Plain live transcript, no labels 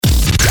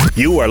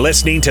You are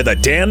listening to the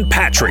Dan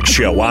Patrick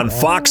Show on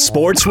Fox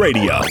Sports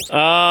Radio.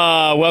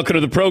 Welcome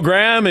to the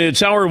program.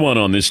 It's hour one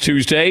on this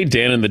Tuesday.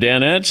 Dan and the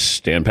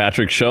Danettes, Dan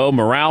Patrick Show.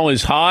 Morale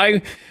is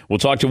high. We'll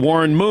talk to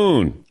Warren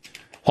Moon,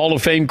 Hall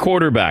of Fame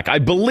quarterback. I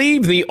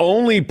believe the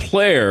only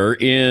player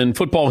in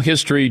football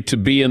history to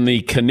be in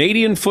the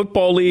Canadian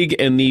Football League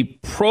and the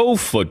Pro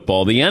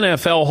Football, the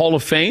NFL Hall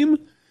of Fame.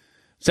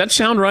 Does that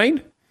sound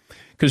right?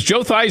 Because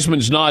Joe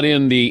Theismann's not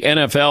in the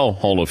NFL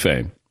Hall of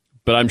Fame,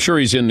 but I'm sure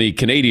he's in the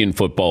Canadian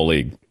Football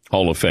League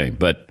Hall of Fame.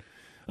 But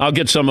I'll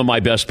get some of my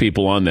best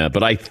people on that.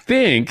 But I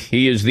think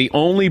he is the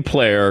only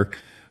player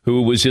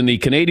who was in the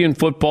Canadian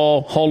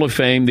Football Hall of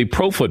Fame, the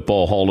Pro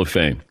Football Hall of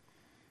Fame,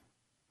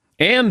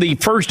 and the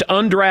first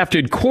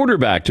undrafted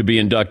quarterback to be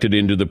inducted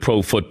into the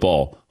Pro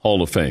Football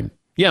Hall of Fame.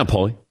 Yeah,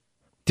 Paulie.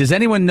 Does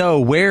anyone know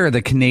where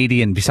the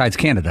Canadian, besides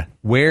Canada,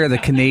 where the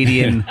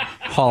Canadian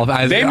Hall of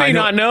Fame? They may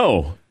not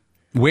know.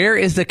 Where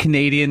is the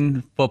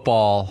Canadian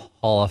Football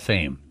Hall of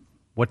Fame?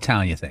 What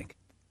town you think?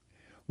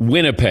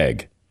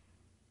 Winnipeg.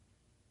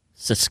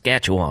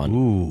 Saskatchewan.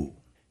 Ooh.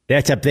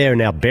 That's up there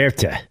in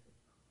Alberta.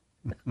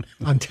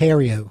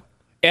 Ontario.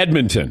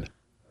 Edmonton.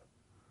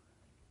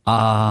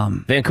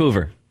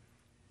 Vancouver.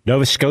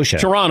 Nova Scotia.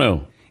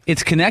 Toronto.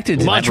 It's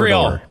connected to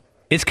Montreal. Labrador.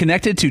 It's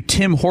connected to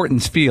Tim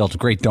Hortons Field.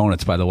 Great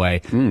donuts, by the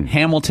way.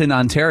 Hamilton,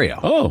 Ontario.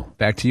 Oh.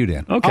 Back to you,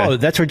 Dan. Okay. Oh,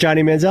 that's where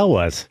Johnny Manziel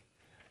was.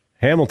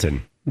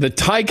 Hamilton. The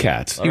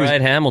Ticats. All right,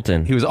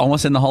 Hamilton. He was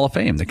almost in the Hall of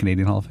Fame, the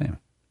Canadian Hall of Fame.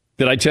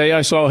 Did I tell you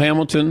I saw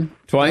Hamilton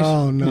twice?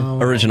 Oh, no.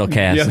 Original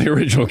cast. Yeah, the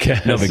original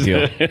cast. No big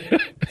deal.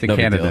 It's in No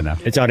big Canada deal. now.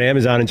 It's on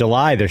Amazon in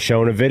July. They're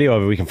showing a video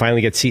of it. We can finally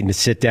get Seton to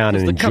sit down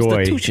and The enjoy the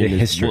Constitution is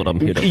history. what I'm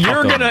here to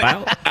You're talk gonna.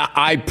 about.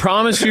 I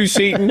promise you,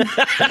 Seton.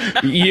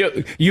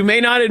 you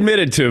may not admit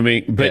it to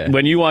me, but Yeah.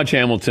 when you watch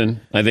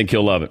Hamilton, I think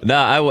you'll love it. No,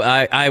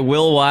 I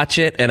will watch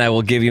it, and I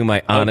will give you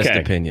my honest Okay.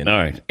 opinion. All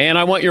right, and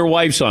I want your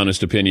wife's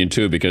honest opinion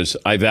too, because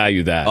I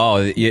value that.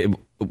 Oh,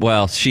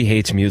 well, she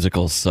hates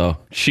musicals, so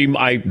You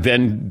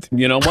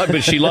know what?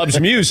 But she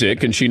loves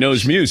music, and she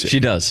knows music. she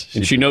does.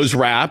 And she knows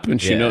rap,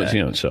 and she Yeah.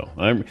 knows, So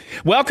I'm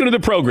welcome to the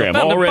program.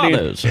 Already,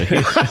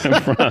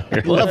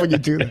 Love when you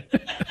do that.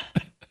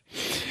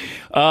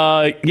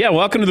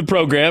 welcome to the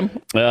program.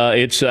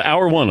 It's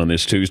hour one on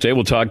this Tuesday.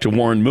 We'll talk to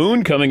Warren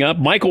Moon coming up.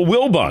 Michael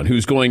Wilbon,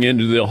 who's going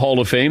into the Hall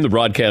of Fame, the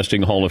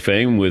Broadcasting Hall of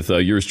Fame, with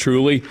yours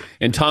truly,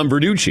 and Tom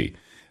Verducci.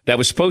 That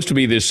was supposed to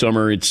be this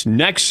summer. It's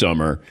next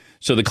summer.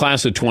 So the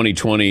class of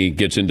 2020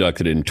 gets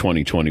inducted in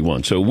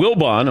 2021. So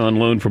Wilbon, on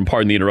loan from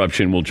Pardon the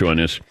Interruption, will join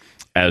us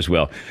as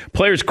well.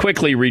 Players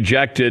quickly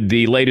rejected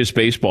the latest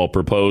baseball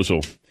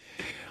proposal.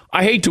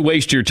 I hate to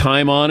waste your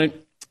time on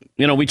it.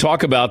 You know, we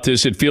talk about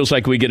this. It feels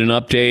like we get an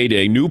update,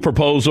 a new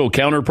proposal,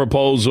 counter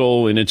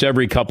proposal, and it's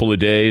every couple of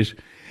days.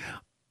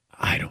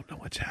 I don't know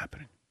what's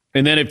happening.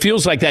 And then it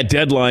feels like that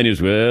deadline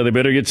is, well, they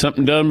better get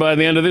something done by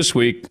the end of this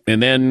week.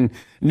 And then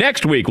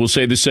next week we'll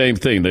say the same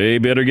thing. They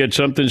better get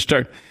something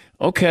started.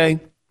 Okay.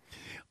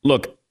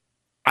 Look,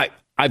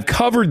 I've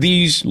covered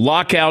these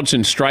lockouts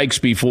and strikes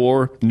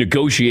before,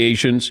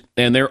 negotiations,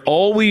 and they're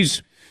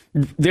always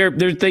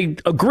they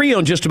agree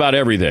on just about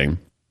everything.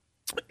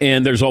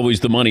 And there's always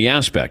the money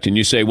aspect. And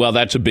you say, well,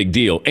 that's a big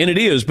deal. And it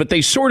is, but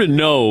they sort of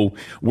know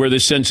where the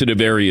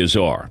sensitive areas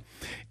are.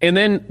 And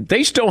then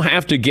they still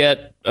have to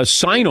get a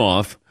sign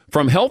off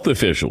from health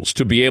officials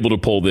to be able to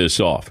pull this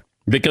off,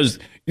 because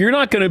you're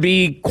not going to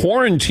be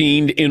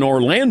quarantined in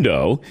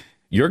Orlando.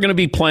 You're going to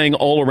be playing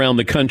all around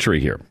the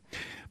country here.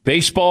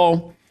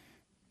 Baseball,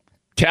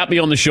 tap me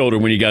on the shoulder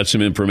when you got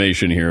some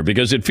information here,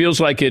 because it feels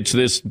like it's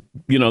this,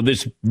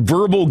 this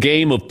verbal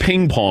game of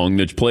ping pong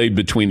that's played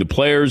between the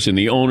players and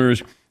the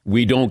owners.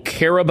 We don't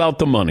care about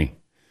the money.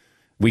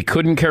 We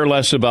couldn't care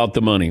less about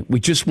the money. We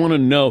just want to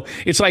know.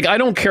 It's like, I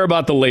don't care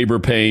about the labor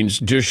pains.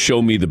 Just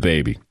show me the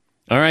baby.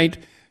 All right?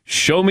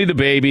 Show me the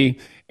baby,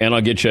 and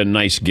I'll get you a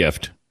nice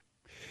gift.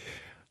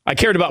 I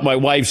cared about my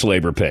wife's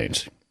labor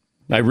pains.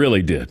 I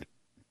really did.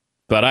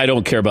 But I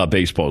don't care about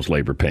baseball's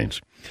labor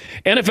pains.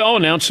 NFL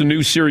announced a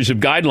new series of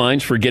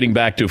guidelines for getting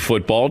back to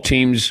football.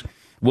 Teams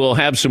will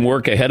have some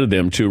work ahead of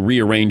them to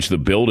rearrange the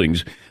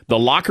buildings. The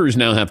lockers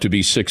now have to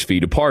be 6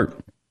 feet apart.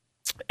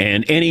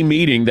 And any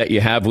meeting that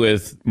you have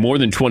with more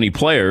than 20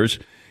 players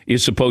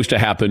is supposed to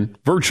happen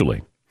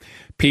virtually.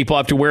 People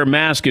have to wear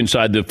masks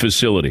inside the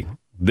facility.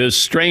 The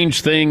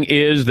strange thing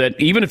is that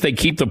even if they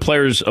keep the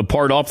players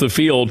apart off the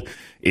field,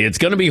 it's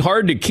going to be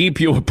hard to keep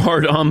you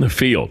apart on the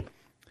field.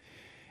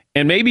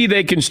 And maybe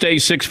they can stay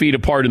 6 feet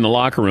apart in the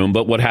locker room,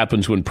 but what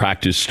happens when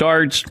practice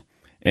starts?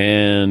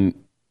 And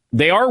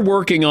they are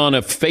working on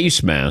a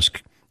face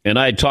mask. And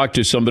I had talked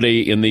to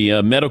somebody in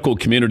the medical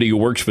community who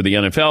works for the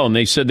NFL, and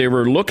they said they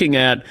were looking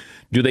at,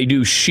 do they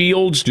do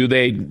shields? Do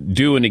they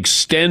do an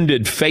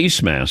extended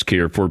face mask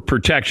here for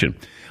protection?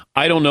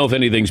 I don't know if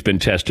anything's been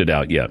tested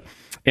out yet.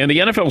 And the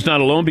NFL is not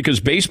alone, because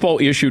baseball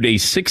issued a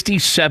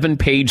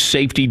 67-page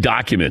safety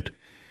document.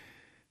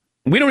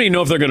 We don't even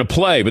know if they're going to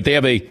play, but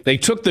they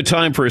took the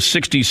time for a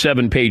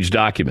 67-page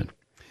document.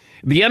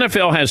 The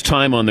NFL has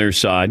time on their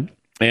side,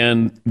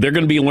 and they're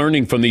going to be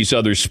learning from these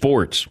other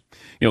sports.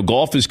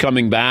 Golf is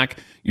coming back.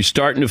 You're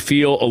starting to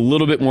feel a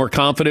little bit more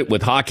confident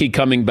with hockey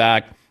coming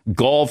back.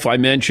 Golf, I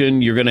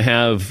mentioned, you're going to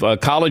have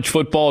college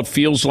football, it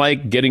feels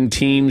like, getting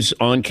teams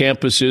on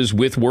campuses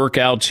with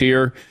workouts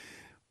here.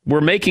 We're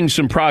making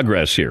some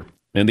progress here,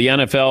 and the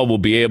NFL will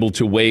be able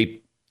to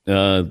wait.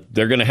 They're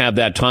going to have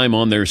that time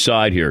on their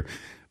side here.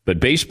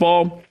 But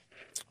baseball,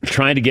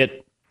 trying to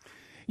get,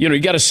 you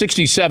got a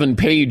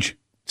 67-page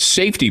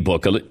safety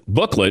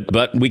booklet,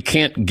 but we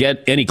can't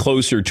get any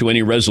closer to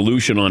any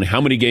resolution on how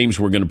many games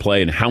we're going to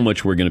play and how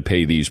much we're going to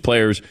pay these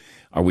players.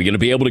 Are we going to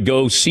be able to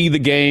go see the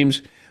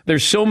games?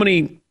 There's so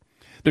many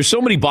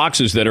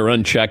boxes that are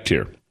unchecked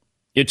here.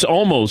 It's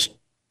almost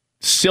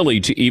silly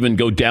to even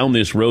go down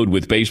this road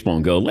with baseball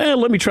and go,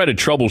 let me try to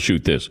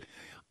troubleshoot this.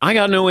 I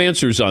got no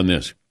answers on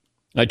this.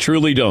 I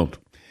truly don't.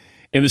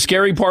 And the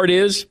scary part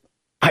is,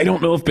 I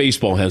don't know if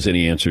baseball has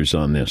any answers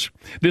on this.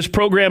 This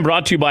program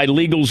brought to you by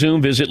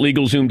LegalZoom. Visit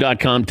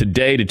LegalZoom.com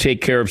today to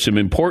take care of some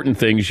important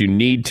things you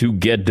need to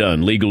get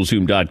done.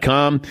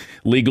 LegalZoom.com.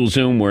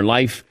 LegalZoom, where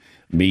life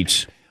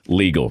meets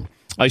legal.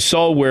 I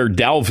saw where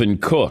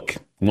Dalvin Cook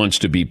wants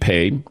to be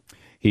paid.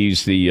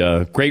 He's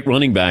the great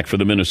running back for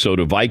the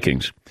Minnesota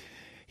Vikings.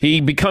 He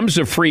becomes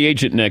a free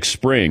agent next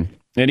spring,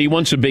 and he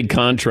wants a big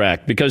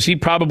contract because he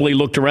probably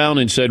looked around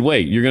and said,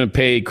 wait, you're going to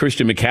pay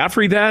Christian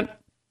McCaffrey that?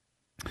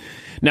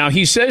 Now,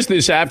 he says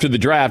this after the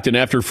draft and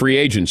after free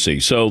agency.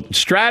 So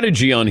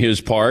strategy on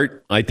his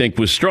part, I think,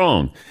 was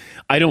strong.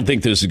 I don't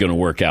think this is going to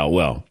work out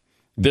well.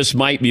 This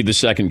might be the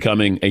second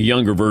coming, a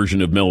younger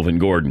version of Melvin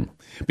Gordon.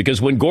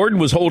 Because when Gordon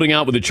was holding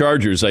out with the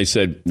Chargers, I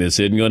said, this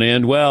isn't going to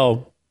end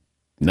well.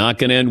 Not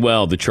going to end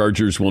well. The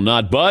Chargers will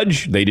not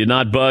budge. They did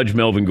not budge.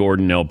 Melvin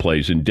Gordon now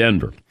plays in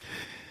Denver.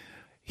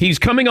 He's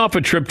coming off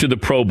a trip to the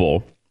Pro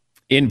Bowl.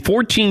 In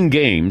 14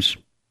 games,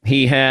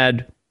 he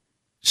had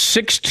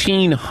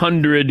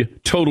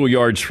 1,600 total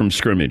yards from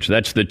scrimmage.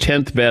 That's the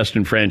 10th best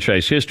in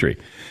franchise history.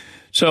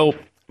 So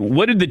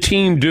what did the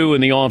team do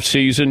in the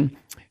offseason?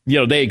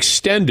 They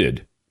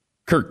extended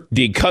Kirk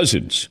D.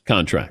 Cousins'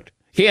 contract.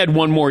 He had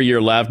one more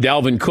year left.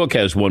 Dalvin Cook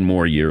has one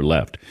more year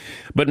left.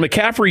 But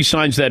McCaffrey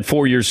signs that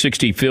 4-year,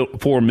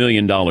 $64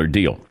 million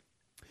deal.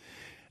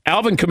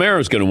 Alvin Kamara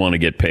is going to want to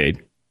get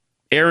paid.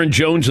 Aaron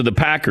Jones of the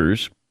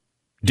Packers,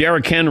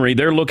 Derrick Henry,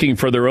 they're looking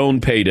for their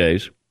own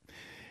paydays.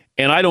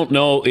 And I don't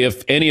know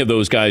if any of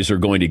those guys are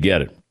going to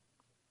get it.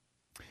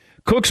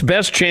 Cook's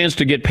best chance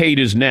to get paid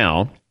is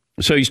now.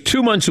 So he's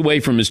 2 months away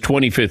from his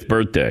 25th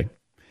birthday.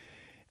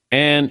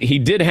 And he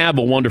did have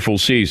a wonderful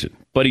season,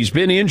 but he's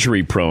been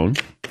injury prone.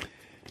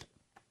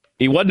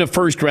 He wasn't a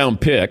first-round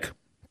pick,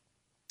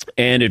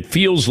 and it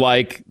feels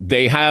like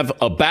they have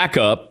a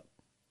backup.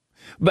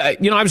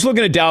 But, I was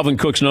looking at Dalvin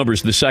Cook's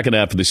numbers the second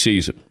half of the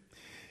season.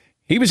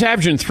 He was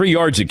averaging 3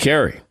 yards a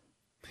carry.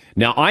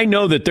 Now, I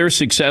know that their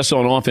success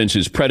on offense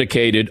is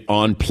predicated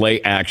on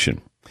play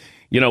action.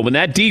 When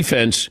that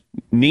defense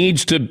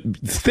needs to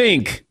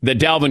think that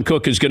Dalvin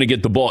Cook is going to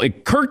get the ball,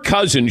 Kirk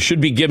Cousins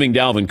should be giving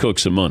Dalvin Cook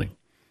some money.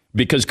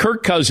 Because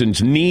Kirk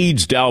Cousins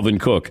needs Dalvin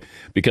Cook.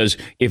 Because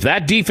if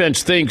that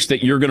defense thinks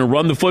that you're going to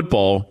run the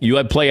football, you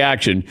have play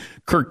action,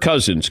 Kirk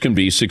Cousins can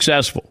be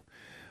successful.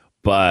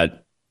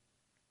 But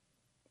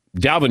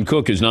Dalvin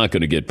Cook is not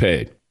going to get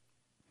paid.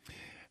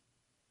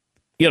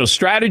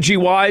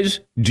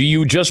 Strategy-wise, do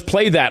you just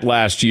play that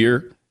last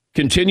year,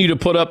 continue to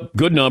put up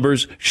good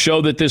numbers,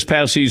 show that this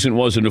past season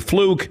wasn't a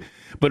fluke,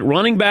 but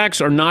running backs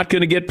are not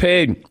going to get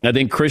paid? I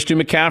think Christian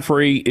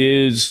McCaffrey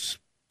is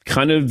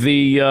kind of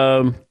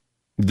the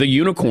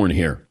unicorn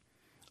here.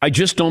 I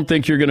just don't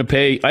think you're going to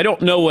pay. I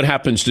don't know what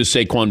happens to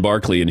Saquon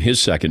Barkley in his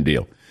second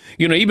deal.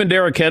 Even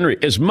Derrick Henry,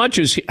 as much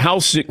as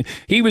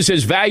he was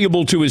as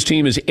valuable to his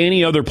team as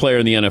any other player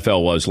in the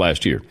NFL was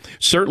last year.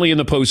 Certainly in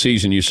the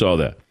postseason, you saw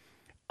that.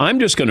 I'm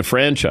just going to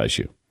franchise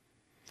you.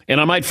 And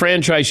I might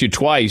franchise you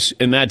twice,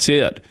 and that's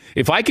it.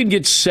 If I can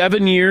get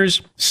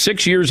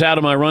 6 years out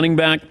of my running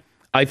back,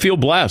 I feel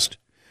blessed.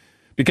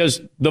 Because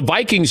the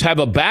Vikings have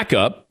a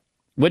backup.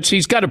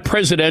 He's got a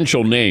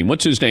presidential name.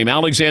 What's his name?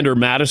 Alexander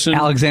Mattison?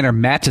 Alexander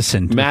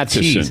Mattison.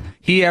 Mattison.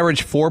 He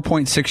averaged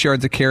 4.6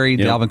 yards a carry.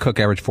 Yep. Dalvin Cook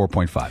averaged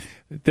 4.5.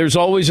 There's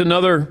always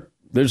another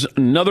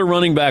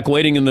running back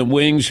waiting in the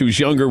wings who's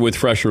younger with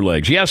fresher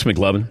legs. Yes,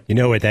 McLovin. You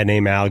know what that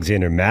name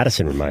Alexander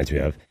Mattison reminds me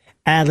of?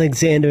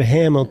 Alexander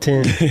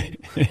Hamilton.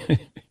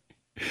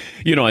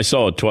 I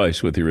saw it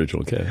twice with the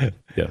original cast.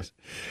 Yes.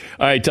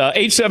 All right,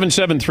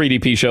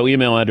 877-3DP show,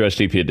 email address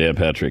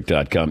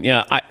dp@danpatrick.com.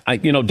 Yeah,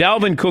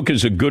 Dalvin Cook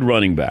is a good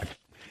running back.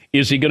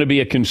 Is he going to be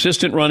a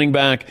consistent running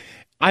back?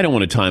 I don't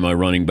want to tie my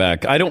running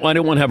back. I don't want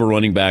to have a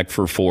running back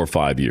for 4 or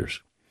 5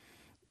 years.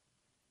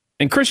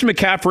 And Christian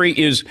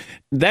McCaffrey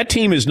that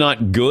team is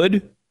not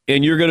good,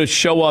 and you're going to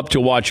show up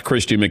to watch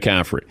Christian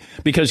McCaffrey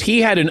because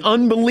he had an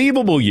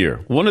unbelievable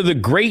year, one of the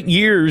great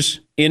years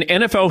in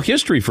NFL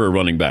history for a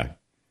running back.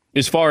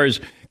 As far as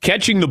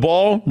catching the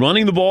ball,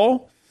 running the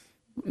ball,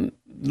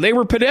 they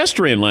were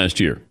pedestrian last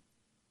year.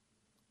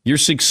 Your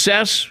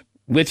success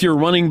with your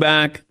running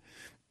back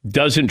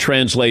doesn't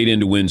translate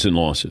into wins and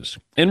losses.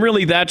 And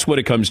really, that's what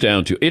it comes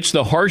down to. It's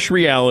the harsh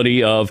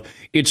reality of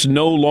it's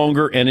no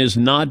longer and has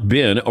not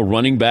been a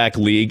running back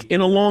league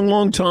in a long,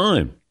 long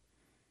time.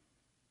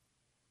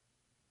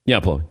 Yeah,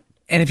 Paul.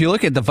 And if you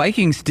look at the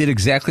Vikings did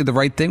exactly the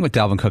right thing with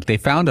Dalvin Cook. They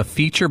found a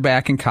feature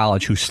back in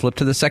college who slipped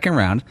to the second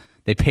round.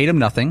 They paid him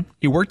nothing.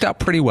 He worked out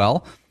pretty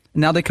well.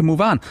 Now they can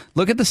move on.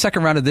 Look at the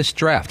second round of this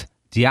draft.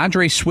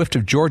 DeAndre Swift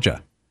of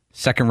Georgia,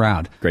 second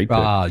round. Great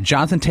pick.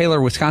 Jonathan Taylor,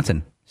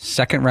 Wisconsin,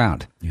 second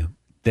round. Yeah.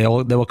 They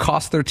will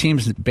cost their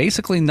teams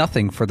basically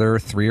nothing for their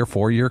 3 or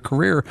 4 year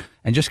career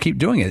and just keep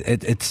doing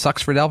it. It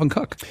sucks for Dalvin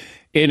Cook.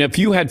 And if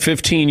you had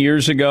 15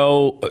 years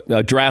ago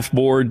a draft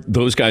board,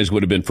 those guys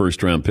would have been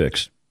first round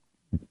picks.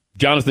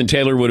 Jonathan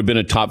Taylor would have been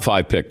a top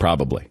 5 pick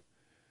probably.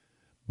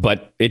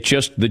 But it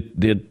just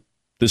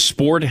the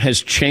sport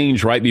has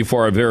changed right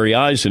before our very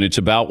eyes, and it's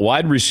about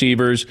wide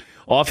receivers,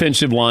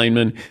 offensive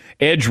linemen,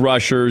 edge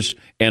rushers,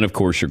 and of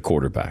course your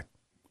quarterback.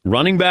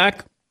 Running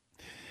back,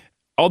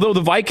 although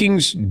the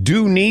Vikings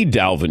do need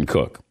Dalvin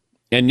Cook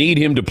and need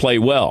him to play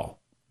well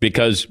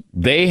because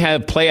they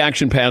have play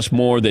action pass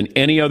more than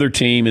any other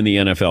team in the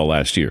NFL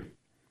last year.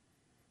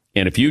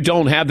 And if you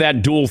don't have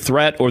that dual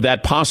threat or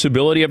that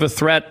possibility of a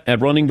threat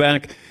at running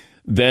back,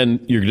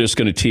 then you're just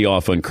going to tee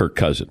off on Kirk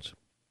Cousins.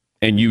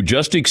 And you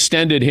just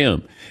extended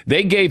him.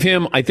 They gave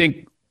him, I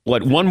think,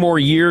 one more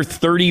year,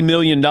 $30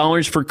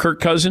 million for Kirk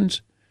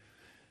Cousins?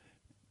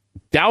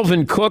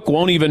 Dalvin Cook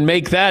won't even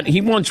make that.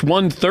 He wants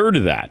 1/3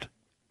 of that.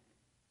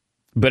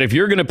 But if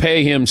you're going to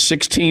pay him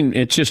 16,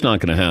 it's just not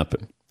going to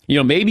happen.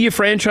 Maybe you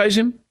franchise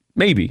him.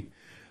 Maybe.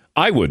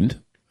 I wouldn't.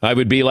 I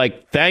would be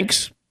like,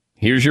 thanks.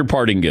 Here's your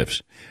parting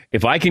gifts.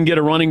 If I can get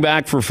a running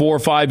back for 4 or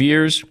 5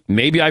 years,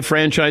 maybe I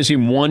franchise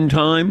him one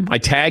time. I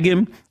tag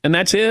him, and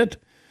that's it.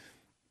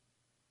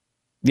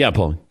 Yeah,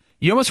 Paul.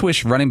 You almost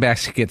wish running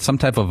backs could get some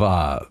type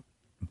of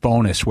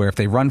bonus where if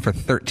they run for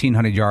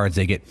 1,300 yards,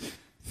 they get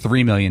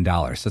 $3 million.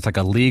 So it's like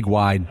a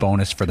league-wide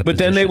bonus for the position.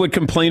 Then they would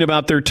complain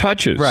about their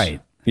touches. Right.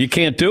 You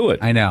can't do it.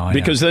 I know.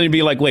 Because then they'd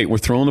be like, wait, we're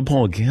throwing the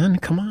ball again?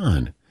 Come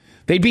on.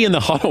 They'd be in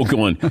the huddle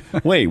going,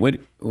 wait,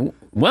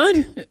 what?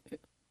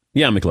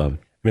 Yeah, McLovin.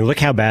 I mean, look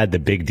how bad the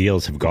big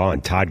deals have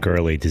gone. Todd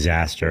Gurley,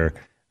 disaster.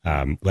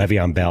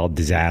 Le'Veon Bell,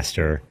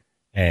 disaster.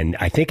 And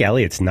I think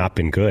Elliott's not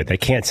been good. They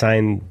can't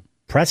sign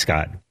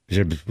Prescott.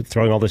 They're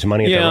throwing all this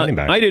money at their running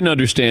back. I didn't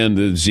understand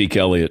the Zeke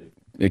Elliott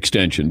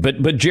extension.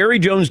 But Jerry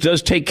Jones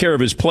does take care of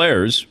his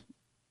players.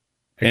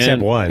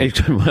 Except one.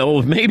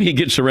 Well, maybe he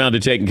gets around to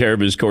taking care of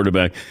his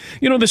quarterback.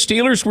 The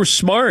Steelers were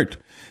smart.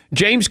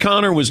 James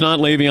Conner was not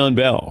Le'Veon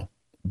Bell.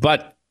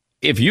 But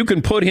if you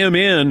can put him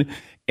in,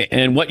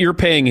 and what you're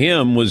paying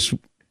him was,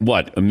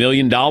 what, $1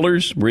 million?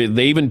 Were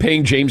they even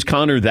paying James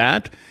Conner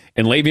that?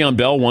 And Le'Veon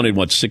Bell wanted,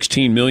 what,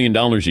 $16 million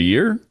a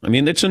year? I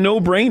mean, it's a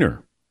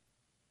no-brainer.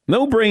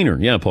 No-brainer.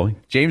 Yeah, Paulie.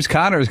 James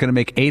Conner is going to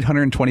make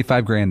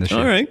 $825,000 this year.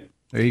 All right.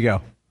 There you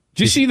go.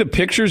 Did you see the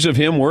pictures of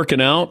him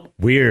working out?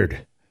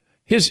 Weird.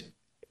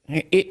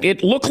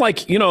 It looked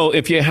like,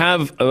 if you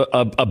have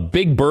a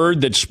big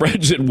bird that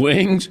spreads its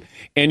wings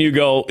and you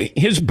go,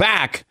 his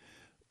back,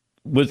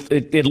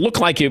 it looked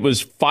like it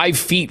was 5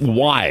 feet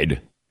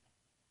wide.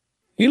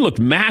 He looked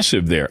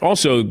massive there.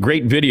 Also,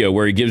 great video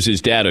where he gives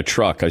his dad a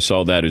truck. I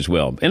saw that as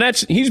well. And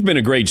he's been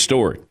a great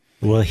story.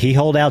 Will he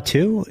hold out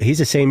too? He's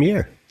the same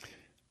year,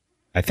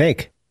 I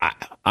think.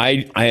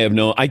 I have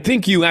no. I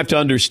think you have to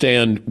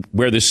understand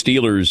where the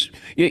Steelers.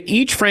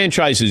 Each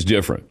franchise is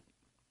different.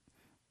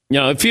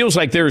 It feels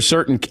like there are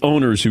certain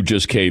owners who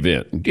just cave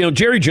in.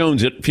 Jerry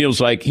Jones, it feels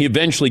like he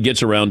eventually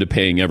gets around to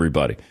paying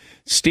everybody.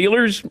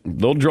 Steelers,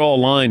 they'll draw a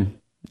line.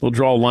 They'll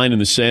draw a line in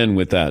the sand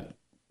with that.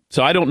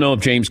 So I don't know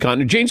if James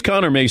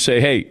Conner may say,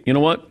 hey, you know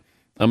what?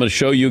 I'm going to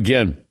show you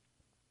again.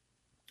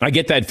 I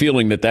get that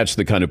feeling that that's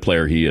the kind of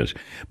player he is.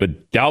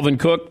 But Dalvin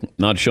Cook,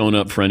 not showing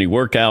up for any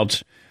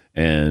workouts.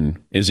 And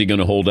is he going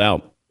to hold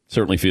out?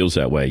 Certainly feels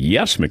that way.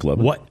 Yes,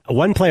 McLovin.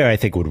 One player I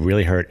think would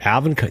really hurt,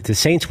 the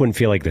Saints wouldn't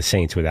feel like the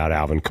Saints without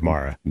Alvin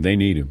Kamara. They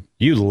need him.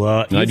 You've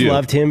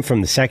loved him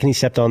from the second he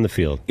stepped on the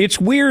field. It's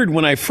weird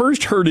when I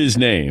first heard his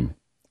name,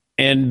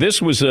 and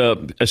this was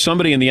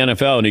somebody in the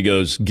NFL, and he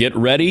goes, get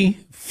ready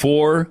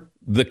for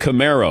the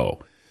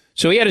Camaro.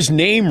 So he had his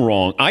name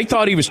wrong. I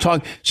thought he was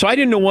talking, so I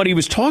didn't know what he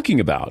was talking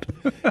about.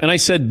 And I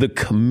said, the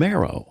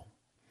Camaro.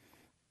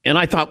 And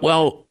I thought,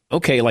 well,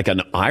 okay, like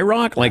an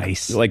IROC,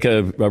 like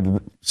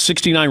a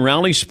 69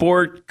 Rally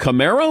Sport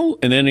Camaro?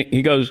 And then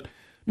he goes,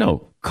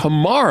 no,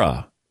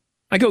 Kamara.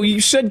 I go,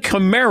 you said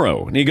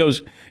Camaro. And he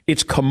goes,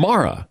 it's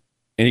Kamara.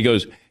 And he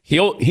goes,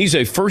 he's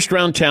a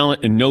first-round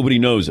talent and nobody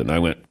knows it. And I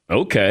went,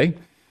 okay.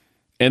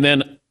 And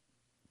then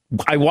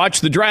I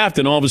watched the draft,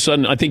 and all of a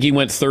sudden, I think he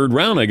went third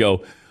round. I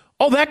go,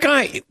 oh, that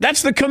guy,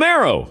 that's the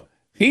Camaro.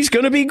 He's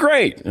going to be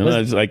great. And I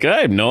was like,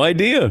 I have no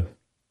idea.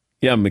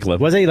 Yeah, McLevin.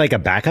 Wasn't he like a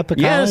backup at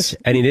college? Yes.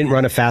 And he didn't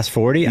run a fast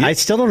 40? Yeah. I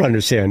still don't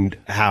understand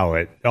how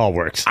it all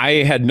works.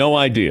 I had no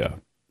idea.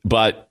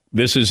 But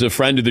this is a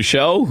friend of the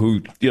show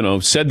who,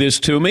 said this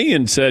to me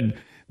and said,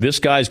 this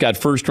guy's got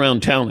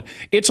first-round talent.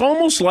 It's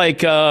almost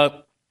like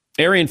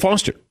Arian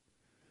Foster.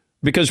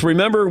 Because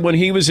remember when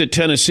he was at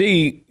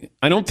Tennessee,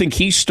 I don't think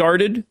he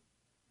started,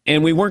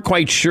 and we weren't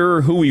quite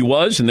sure who he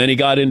was, and then he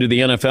got into the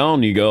NFL,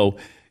 and you go,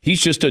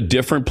 he's just a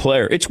different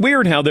player. It's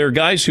weird how there are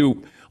guys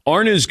who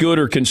aren't as good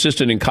or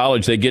consistent in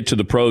college, they get to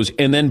the pros,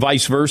 and then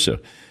vice versa.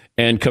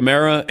 And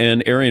Kamara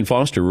and Arian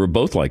Foster were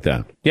both like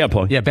that. Yeah,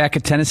 Paul. Yeah, back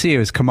at Tennessee, it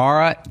was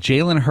Kamara,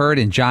 Jalen Hurd,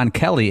 and John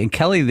Kelly. And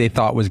Kelly, they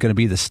thought, was going to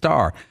be the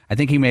star. I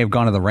think he may have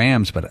gone to the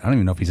Rams, but I don't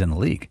even know if he's in the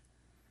league.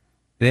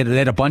 They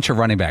had a bunch of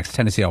running backs.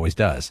 Tennessee always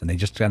does, and they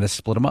just kind of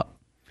split them up.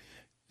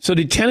 So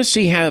did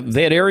Tennessee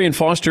they had Arian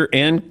Foster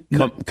and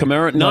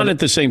Kamara? Not at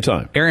the same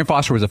time. Arian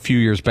Foster was a few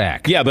years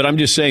back. Yeah, but I'm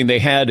just saying they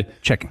had,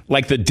 checking,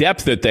 like the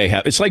depth that they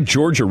have. It's like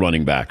Georgia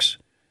running backs,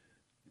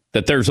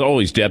 that there's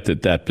always depth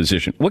at that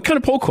position. What kind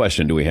of poll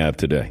question do we have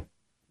today?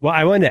 Well,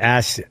 I wanted to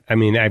ask,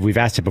 we've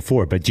asked it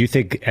before, but do you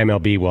think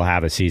MLB will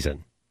have a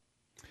season?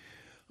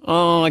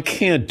 Oh, I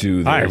can't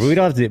do this. All right, we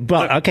don't have to.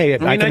 But okay,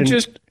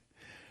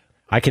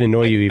 I can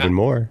annoy you even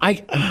more.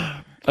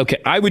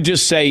 Okay, I would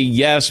just say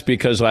yes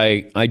because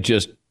I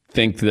just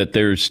think that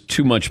there's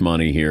too much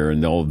money here,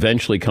 and they'll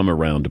eventually come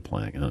around to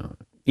playing.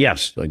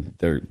 Yes,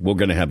 we're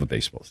going to have a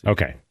baseball season.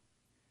 Okay.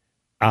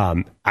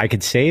 I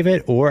could save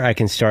it, or I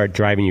can start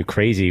driving you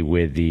crazy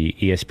with the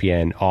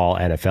ESPN All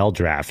NFL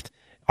Draft.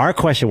 Our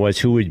question was,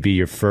 who would be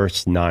your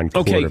first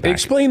non-quarterback? Okay,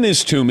 explain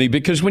this to me,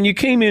 because when you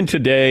came in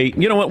today,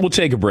 you know what? We'll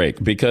take a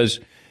break, because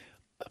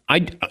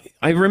I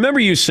remember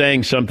you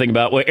saying something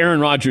about, well, Aaron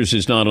Rodgers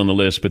is not on the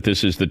list, but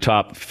this is the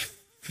top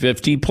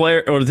 50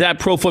 player, or is that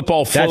Pro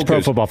Football Focus? That's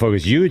Pro Football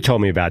Focus. You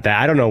told me about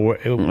that. I don't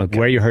know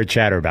where you heard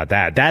chatter about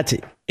that. That's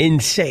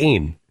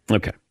insane.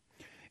 Okay.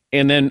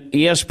 And then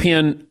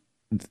ESPN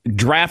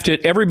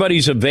drafted,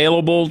 everybody's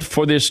available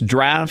for this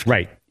draft?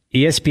 Right.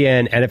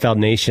 ESPN, NFL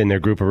Nation, their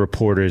group of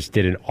reporters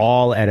did an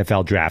all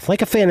NFL draft,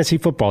 like a fantasy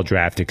football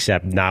draft,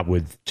 except not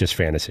with just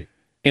fantasy.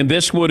 And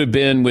this would have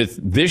been with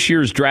this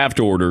year's draft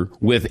order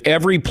with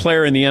every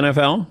player in the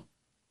NFL?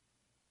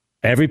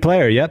 Every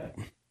player, yep.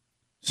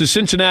 So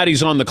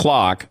Cincinnati's on the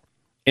clock,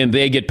 and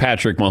they get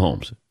Patrick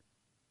Mahomes.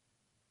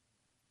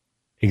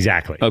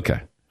 Exactly.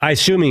 Okay.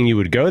 Assuming you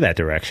would go that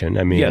direction.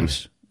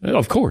 Yes,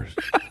 of course.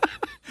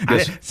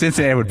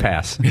 Cincinnati would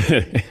pass.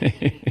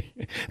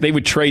 They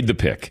would trade the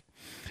pick.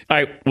 All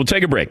right, we'll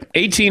take a break.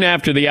 18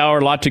 after the hour,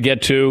 a lot to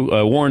get to.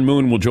 Warren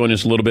Moon will join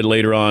us a little bit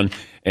later on,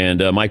 and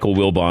Michael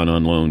Wilbon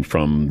on loan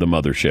from the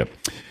mothership.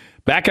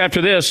 Back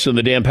after this on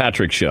The Dan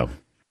Patrick Show.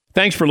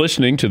 Thanks for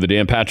listening to The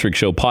Dan Patrick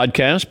Show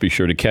podcast. Be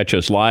sure to catch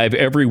us live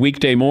every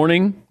weekday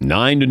morning,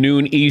 9 to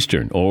noon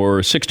Eastern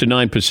or 6 to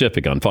 9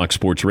 Pacific on Fox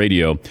Sports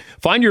Radio.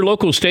 Find your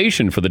local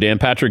station for The Dan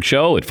Patrick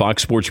Show at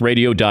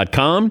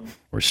foxsportsradio.com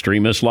or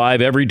stream us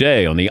live every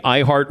day on the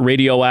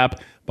iHeartRadio app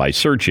by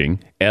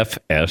searching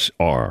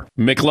FSR.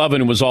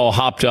 McLovin was all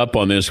hopped up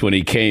on this when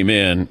he came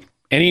in,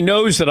 and he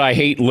knows that I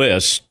hate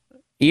lists.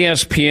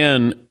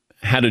 ESPN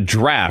had a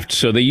draft,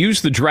 so they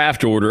used the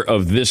draft order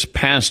of this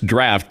past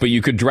draft, but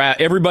you could draft,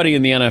 everybody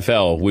in the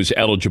NFL was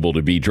eligible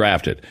to be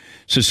drafted.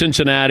 So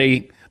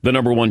Cincinnati, the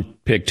number 1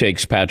 pick,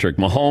 takes Patrick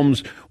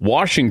Mahomes.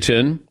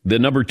 Washington, the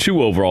number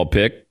 2 overall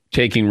pick,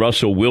 taking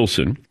Russell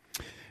Wilson.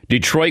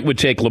 Detroit would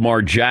take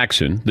Lamar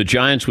Jackson. The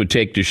Giants would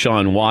take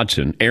Deshaun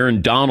Watson.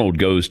 Aaron Donald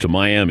goes to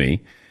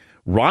Miami.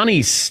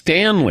 Ronnie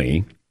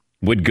Stanley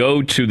would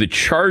go to the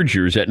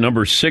Chargers at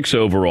number 6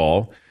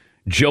 overall.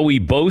 Joey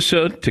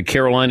Bosa to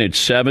Carolina at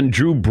 7.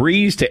 Drew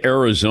Brees to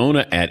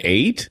Arizona at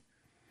 8.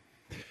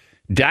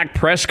 Dak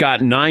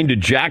Prescott 9 to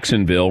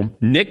Jacksonville.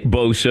 Nick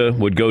Bosa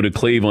would go to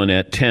Cleveland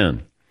at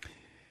 10.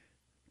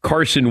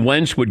 Carson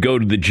Wentz would go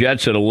to the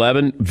Jets at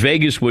 11.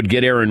 Vegas would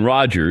get Aaron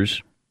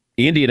Rodgers.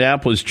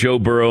 Indianapolis, Joe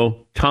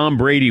Burrow. Tom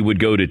Brady would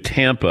go to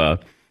Tampa.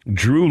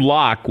 Drew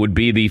Lock would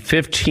be the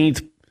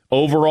 15th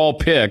overall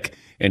pick,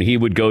 and he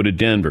would go to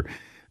Denver.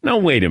 Now,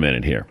 wait a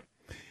minute here.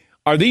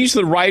 Are these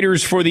the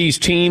writers for these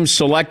teams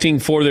selecting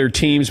for their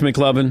teams,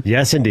 McLovin?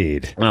 Yes,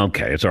 indeed.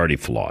 Okay, it's already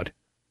flawed.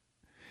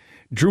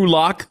 Drew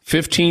Lock,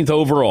 15th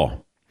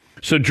overall.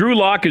 So Drew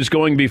Lock is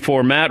going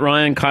before Matt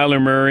Ryan,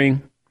 Kyler Murray,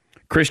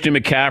 Christian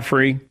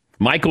McCaffrey,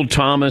 Michael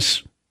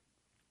Thomas,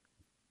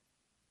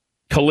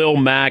 Khalil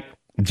Mack,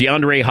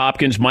 DeAndre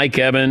Hopkins, Mike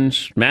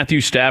Evans,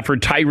 Matthew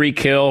Stafford, Tyreek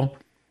Hill,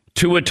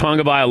 Tua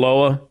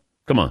Tagovailoa.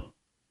 Come on.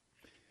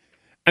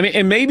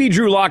 And maybe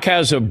Drew Lock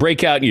has a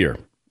breakout year.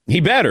 He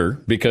better,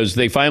 because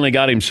they finally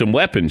got him some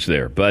weapons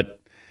there. But,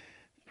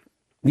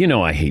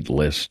 I hate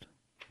lists.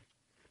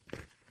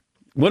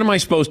 What am I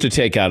supposed to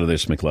take out of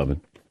this,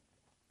 McLovin?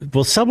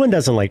 Well, someone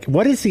doesn't like...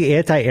 What is the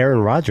anti-Aaron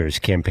Rodgers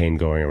campaign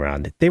going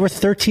around? They were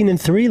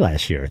 13-3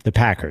 last year, the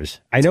Packers.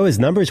 I know his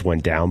numbers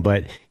went down,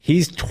 but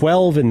he's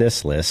 12 in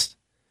this list.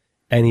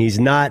 And he's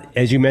not,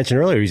 as you mentioned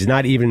earlier, he's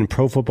not even in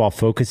Pro Football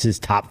Focus's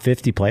top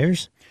 50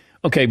 players.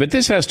 Okay, but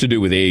this has to do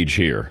with age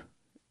here.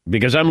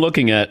 Because I'm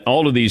looking at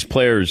all of these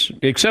players,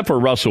 except for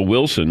Russell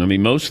Wilson.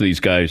 Most of these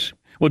guys...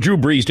 Well, Drew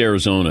Brees to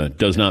Arizona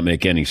does not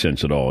make any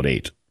sense at all at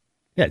 8.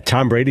 Yeah,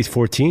 Tom Brady's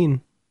 14.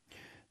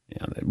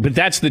 Yeah, but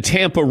that's the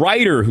Tampa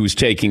writer who's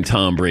taking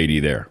Tom Brady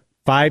there.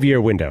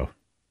 5-year window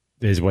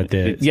is what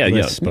the list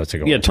is supposed to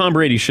go on. Tom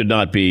Brady should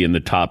not be in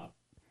the top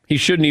He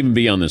shouldn't even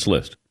be on this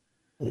list.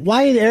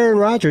 Why Aaron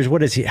Rodgers?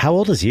 What is he? How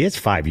old is he? It's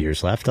 5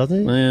 years left,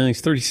 doesn't he?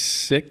 He's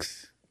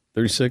 36.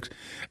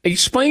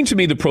 Explain to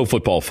me the Pro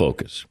Football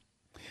Focus.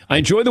 I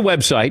enjoy the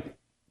website,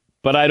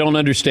 but I don't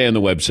understand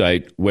the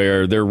website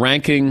where they're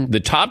ranking the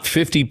top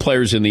 50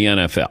 players in the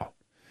NFL.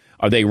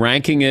 Are they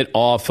ranking it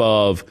off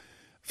of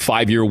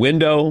 5-year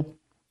window?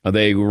 Are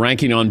they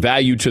ranking on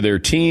value to their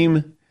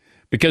team?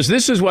 Because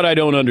this is what I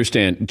don't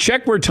understand.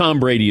 Check where Tom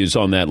Brady is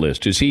on that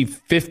list. Is he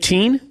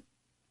 15?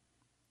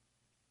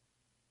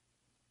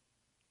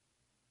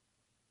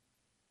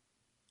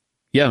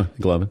 Yeah,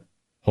 Glovin.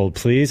 Hold,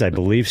 please. I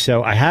believe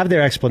so. I have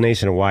their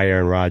explanation of why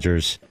Aaron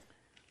Rodgers.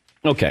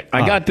 Okay,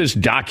 I got this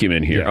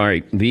document here. Yeah. All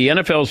right, the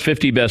NFL's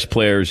 50 best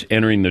players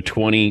entering the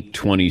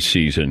 2020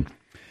 season.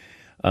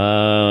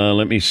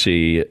 Let me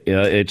see.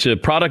 It's a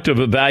product of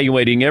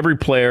evaluating every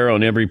player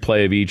on every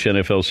play of each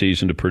NFL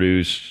season to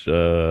produce.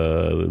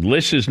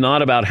 List is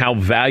not about how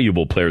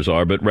valuable players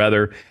are, but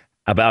rather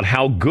about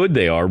how good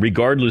they are,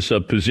 regardless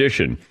of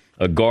position.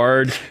 A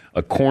guard,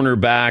 a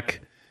cornerback,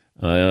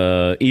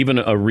 even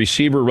a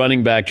receiver,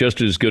 running back,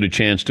 just as good a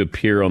chance to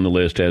appear on the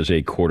list as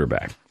a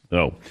quarterback.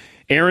 So,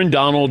 Aaron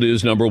Donald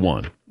is number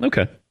 1.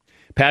 Okay.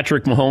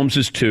 Patrick Mahomes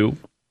is 2.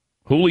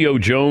 Julio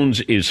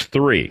Jones is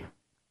 3.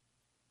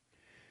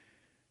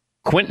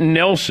 Quentin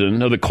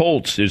Nelson of the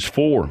Colts is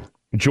 4.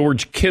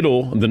 George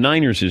Kittle of the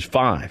Niners is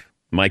 5.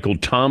 Michael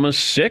Thomas,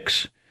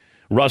 6.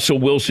 Russell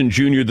Wilson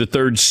Jr. the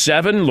third,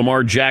 7.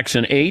 Lamar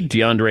Jackson, 8.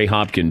 DeAndre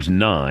Hopkins,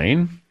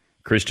 9.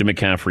 Christian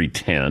McCaffrey,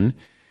 10.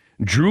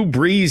 Drew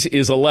Brees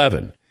is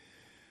 11.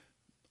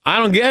 I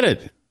don't get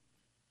it.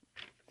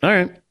 All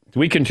right,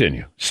 we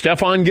continue.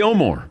 Stephon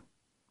Gilmore.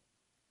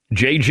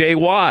 J.J.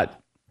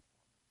 Watt.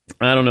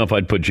 I don't know if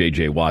I'd put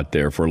J.J. Watt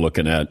there for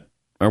looking at.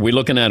 Are we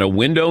looking at a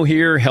window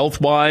here,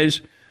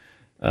 health-wise?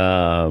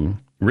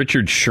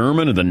 Richard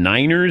Sherman of the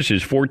Niners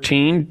is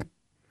 14.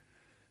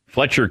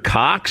 Fletcher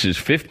Cox is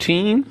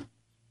 15.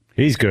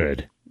 He's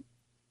good.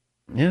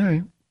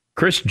 Yeah.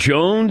 Chris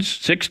Jones,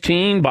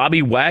 16.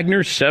 Bobby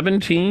Wagner,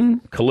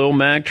 17. Khalil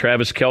Mack,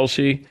 Travis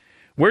Kelce.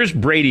 Where's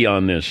Brady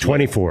on this?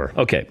 24.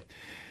 Okay.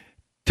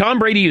 Tom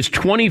Brady is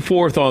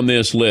 24th on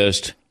this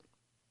list.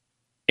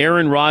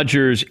 Aaron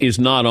Rodgers is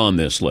not on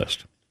this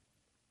list.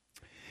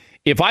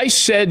 If I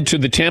said to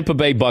the Tampa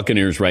Bay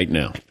Buccaneers right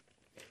now,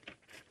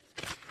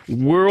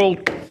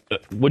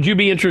 would you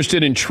be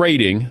interested in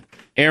trading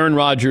Aaron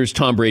Rodgers,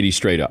 Tom Brady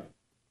straight up?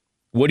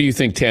 What do you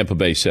think Tampa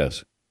Bay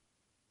says?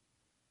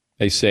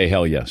 They say,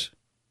 hell yes.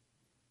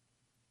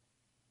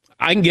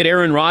 I can get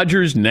Aaron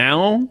Rodgers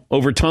now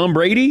over Tom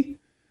Brady?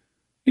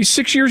 He's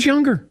 6 years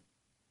younger.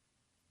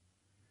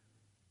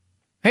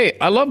 Hey,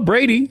 I love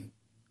Brady.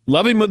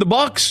 Love him with the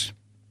Bucs.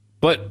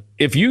 But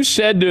if you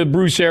said to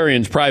Bruce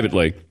Arians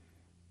privately,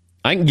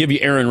 I can give you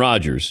Aaron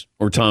Rodgers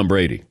or Tom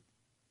Brady,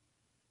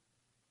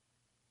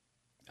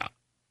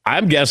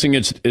 I'm guessing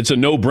it's a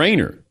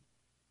no-brainer.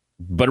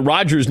 But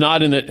Rodgers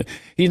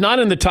he's not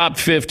in the top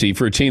 50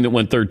 for a team that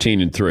went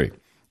 13-3.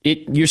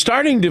 You're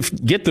starting to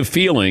get the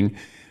feeling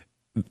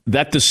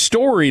that the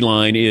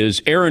storyline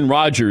is Aaron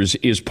Rodgers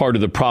is part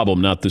of the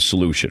problem, not the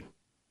solution.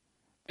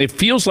 It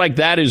feels like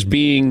that is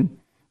being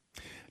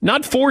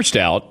not forced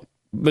out,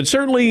 but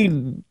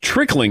certainly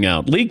trickling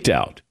out, leaked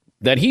out,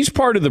 that he's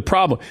part of the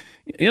problem.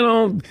 You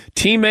know,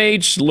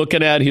 teammates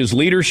looking at his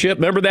leadership.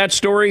 Remember that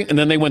story? And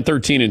then they went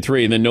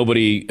 13-3, and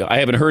then I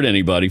haven't heard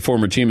anybody,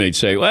 former teammates,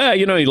 say, well,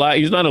 you know,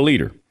 he's not a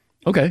leader.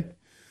 Okay.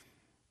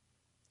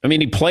 I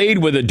mean, he played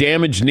with a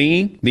damaged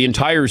knee the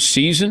entire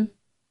season.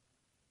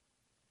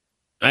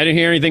 I didn't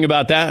hear anything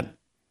about that.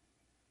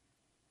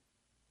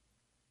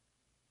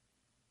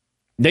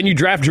 Then you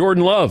draft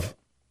Jordan Love.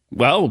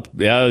 Well,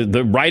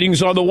 the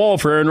writing's on the wall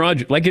for Aaron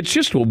Rodgers. Like, it's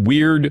just a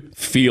weird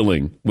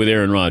feeling with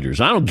Aaron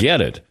Rodgers. I don't get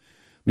it.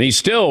 I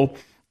mean,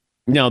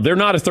 they're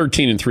not a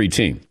 13-3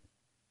 team,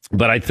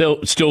 but I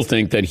still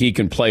think that he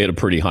can play at a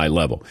pretty high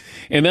level.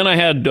 And then I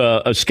had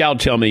a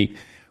scout tell me,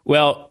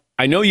 well,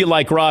 I know you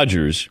like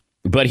Rodgers,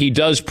 but he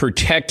does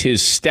protect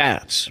his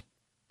stats.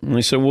 And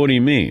I said, what do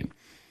you mean?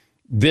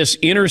 This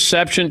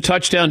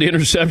touchdown to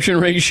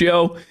interception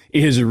ratio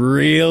is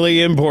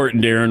really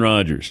important to Aaron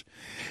Rodgers.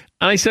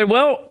 And I said,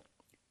 well,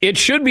 it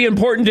should be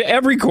important to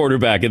every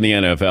quarterback in the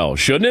NFL,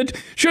 shouldn't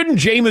it? Shouldn't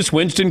Jameis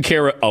Winston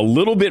care a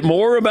little bit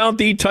more about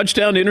the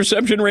touchdown to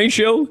interception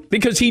ratio?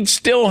 Because he'd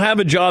still have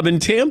a job in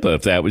Tampa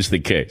if that was the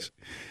case.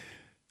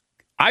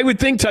 I would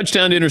think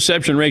touchdown to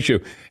interception ratio.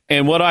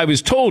 And what I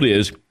was told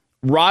is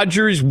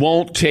Rodgers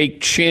won't take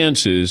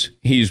chances.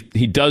 He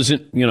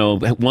doesn't,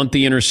 want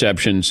the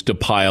interceptions to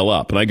pile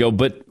up. And I go,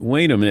 but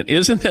wait a minute,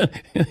 isn't that?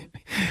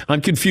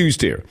 I'm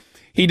confused here.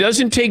 He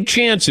doesn't take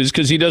chances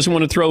because he doesn't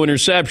want to throw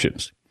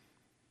interceptions.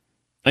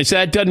 I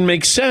said, that doesn't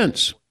make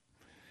sense.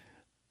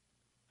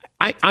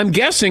 I'm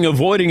guessing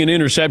avoiding an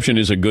interception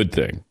is a good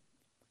thing.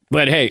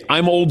 But hey,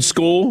 I'm old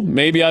school.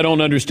 Maybe I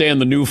don't understand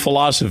the new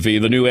philosophy,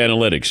 the new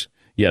analytics.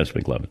 Yes,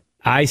 McLevin.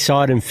 I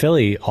saw it in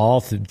Philly.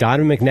 Donovan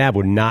McNabb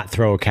would not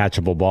throw a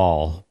catchable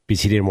ball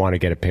because he didn't want to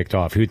get it picked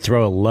off. He would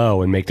throw it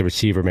low and make the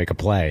receiver make a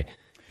play.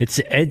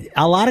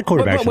 A lot of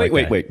quarterbacks.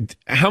 Wait.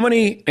 How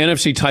many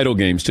NFC title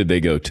games did they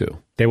go to?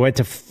 They went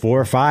to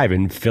 4 or 5,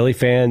 and Philly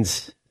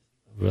fans.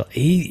 Well,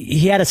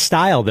 he had a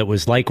style that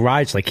was like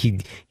Rodgers. Like he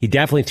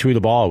definitely threw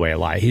the ball away a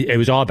lot. It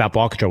was all about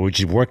ball control,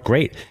 which worked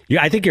great.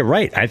 Yeah, I think you're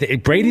right.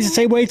 Brady's the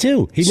same way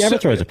too. He never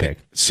throws a pick.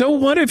 So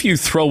what if you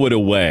throw it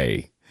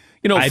away?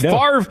 You know,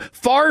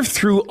 Favre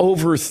threw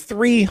over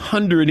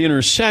 300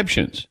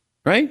 interceptions,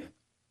 right?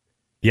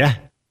 Yeah,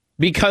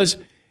 because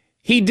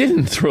he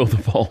didn't throw the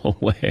ball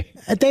away.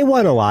 They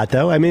won a lot,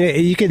 though. I mean,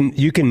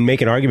 you can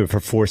make an argument for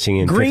forcing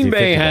in. Green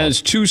Bay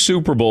has 2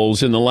 Super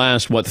Bowls in the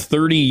last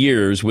 30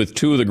 years with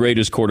 2 of the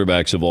greatest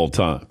quarterbacks of all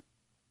time.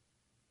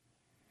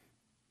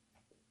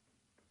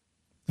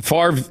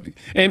 Favre,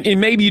 and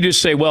maybe you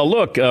just say, well,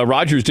 look,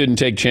 Rodgers doesn't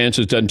take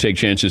chances.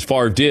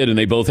 Favre did, and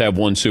they both have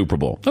 1 Super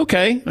Bowl.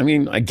 Okay, I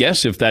mean, I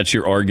guess if that's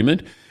your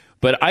argument,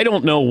 but I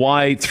don't know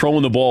why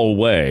throwing the ball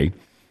away,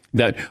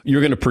 that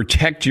you're going to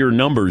protect your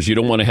numbers. You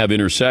don't want to have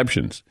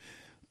interceptions.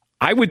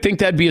 I would think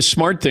that'd be a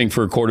smart thing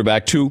for a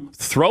quarterback to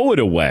throw it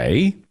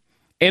away.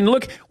 And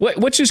look,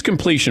 what's his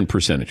completion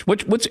percentage?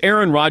 What's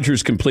Aaron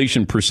Rodgers'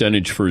 completion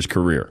percentage for his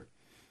career?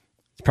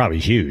 It's probably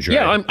huge, right?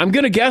 Yeah, I'm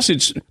going to guess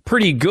it's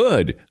pretty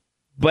good.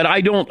 But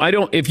I don't.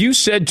 If you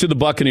said to the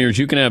Buccaneers,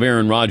 you can have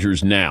Aaron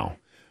Rodgers now,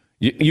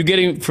 you get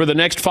him for the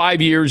next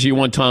 5 years, you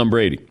want Tom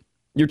Brady,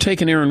 you're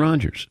taking Aaron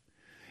Rodgers.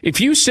 If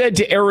you said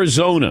to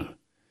Arizona,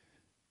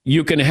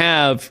 you can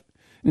have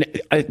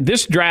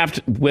this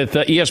draft with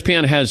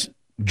ESPN has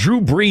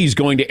Drew Brees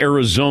going to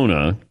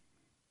Arizona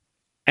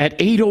at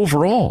 8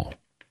 overall.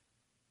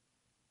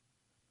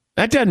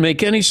 That doesn't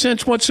make any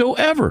sense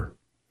whatsoever.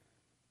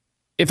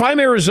 If I'm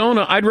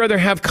Arizona, I'd rather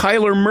have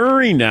Kyler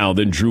Murray now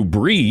than Drew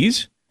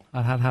Brees.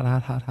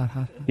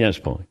 Hot. Yes,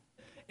 Paul.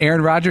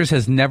 Aaron Rodgers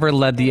has never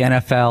led the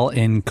NFL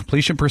in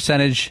completion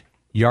percentage,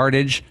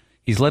 yardage.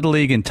 He's led the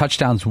league in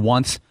touchdowns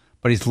once,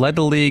 but he's led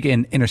the league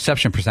in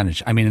interception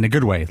percentage. I mean, in a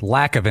good way.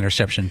 Lack of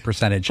interception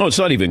percentage. Oh, it's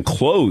not even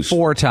close.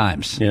 4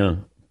 times. Yeah.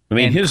 I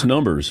mean, his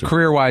numbers.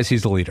 Career-wise,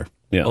 he's the leader.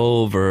 Yeah.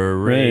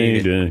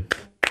 Overrated.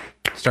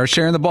 Start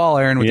sharing the ball,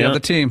 Aaron, with the other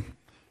team.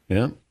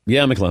 Yeah.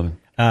 Yeah, McLevin.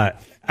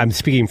 I'm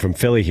speaking from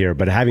Philly here,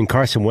 but having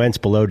Carson Wentz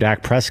below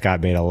Dak Prescott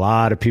made a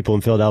lot of people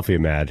in Philadelphia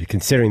mad,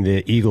 considering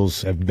the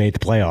Eagles have made the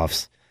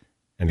playoffs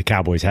and the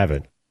Cowboys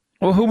haven't.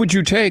 Well, who would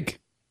you take?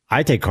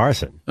 I take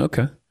Carson.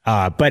 Okay.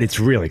 But it's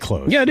really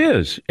close. Yeah, it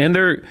is. And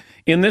they're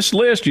in this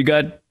list, you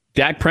got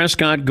Dak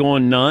Prescott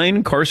going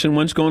 9, Carson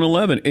Wentz going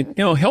 11.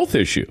 Health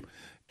issue.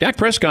 Dak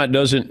Prescott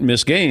doesn't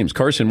miss games.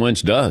 Carson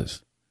Wentz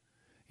does.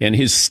 And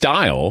his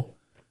style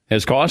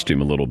has cost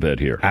him a little bit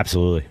here.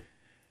 Absolutely.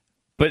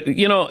 But,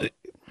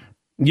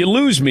 you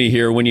lose me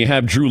here when you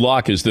have Drew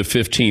Lock as the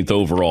 15th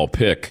overall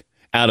pick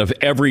out of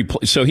every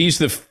so he's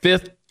the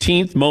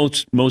 15th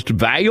most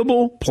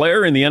valuable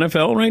player in the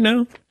NFL right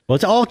now? Well,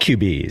 it's all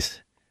QBs.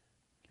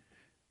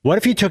 What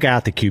if you took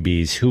out the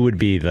QBs? Who would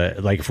be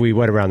if we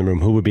went around the room,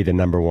 who would be the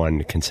number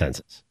 1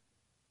 consensus?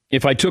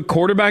 If I took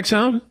quarterbacks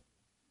out,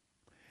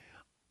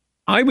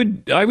 I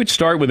would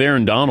start with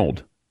Aaron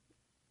Donald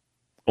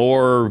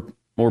or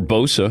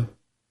Bosa.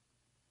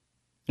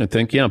 I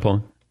think, yeah,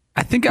 Paul.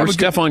 I think or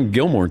Stephon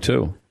Gilmore,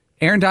 too.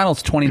 Aaron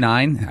Donald's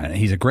 29.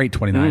 He's a great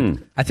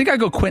 29. I think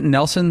I'd go Quentin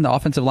Nelson, the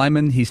offensive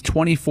lineman. He's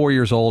 24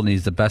 years old, and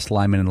he's the best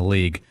lineman in the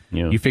league.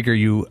 Yeah. You figure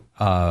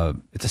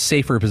it's a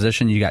safer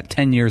position. You got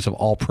 10 years of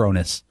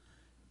all-proness.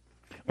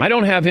 I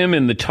don't have him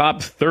in the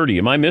top 30.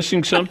 Am I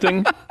missing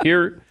something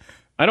here?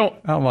 How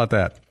about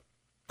that?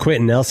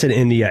 Quentin Nelson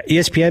in the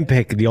ESPN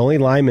pick, the only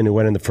lineman who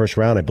went in the first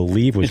round, I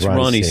believe, was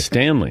Ronnie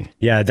Stanley.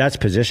 Yeah, that's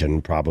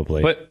position,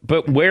 probably.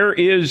 But where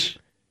is...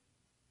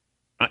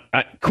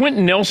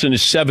 Quentin Nelson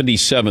is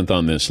 77th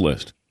on this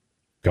list.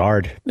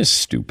 Guard. This is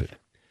stupid.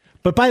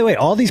 But by the way,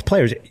 all these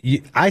players,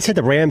 I said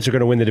the Rams are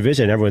going to win the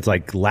division. Everyone's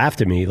laughed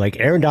at me.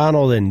 Aaron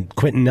Donald and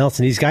Quentin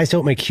Nelson, these guys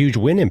don't make huge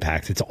win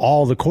impacts. It's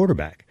all the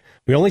quarterback.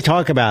 We only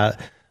talk about,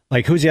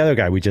 who's the other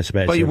guy we just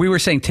mentioned? But we were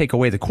saying take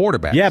away the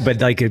quarterback. Yeah,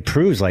 but it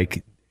proves,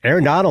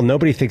 Aaron Donald,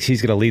 nobody thinks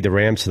he's going to lead the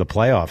Rams to the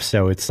playoffs.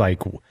 So it's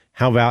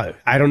how about,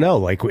 I don't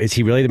know, is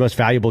he really the most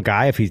valuable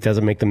guy if he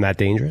doesn't make them that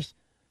dangerous?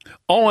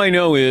 All I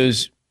know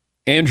is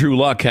Andrew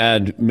Luck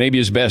had maybe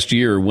his best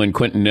year when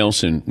Quentin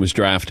Nelson was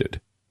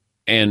drafted.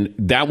 And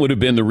that would have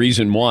been the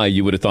reason why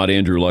you would have thought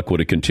Andrew Luck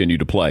would have continued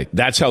to play.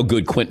 That's how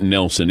good Quentin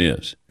Nelson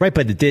is. Right,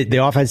 but the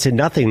offense did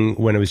nothing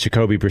when it was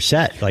Jacoby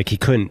Brissett. He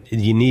couldn't,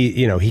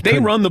 They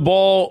run the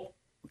ball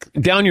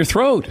down your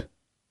throat.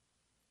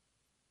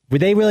 Were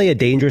they really a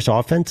dangerous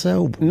offense,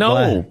 though?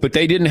 No, but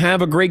they didn't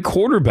have a great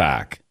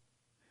quarterback.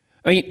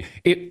 I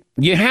mean,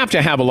 you have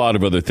to have a lot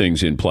of other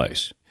things in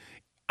place.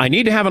 I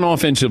need to have an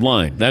offensive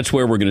line. That's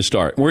where we're going to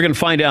start. We're going to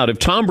find out if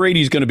Tom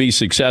Brady's going to be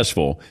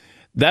successful.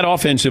 That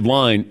offensive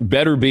line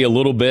better be a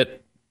little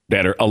bit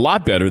better, a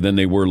lot better than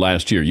they were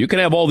last year. You can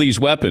have all these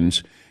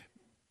weapons.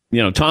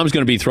 Tom's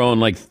going to be throwing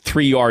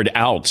 3-yard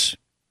outs.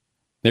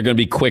 They're going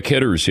to be quick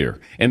hitters here.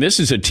 And this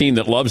is a team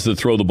that loves to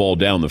throw the ball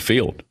down the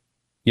field.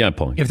 Yeah,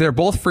 Paul. If they're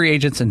both free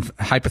agents and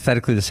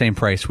hypothetically the same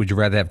price, would you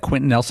rather have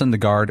Quentin Nelson, the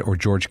guard, or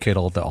George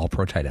Kittle, the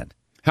all-pro tight end?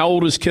 How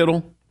old is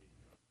Kittle?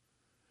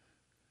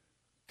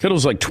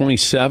 Kittle's like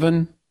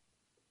 27.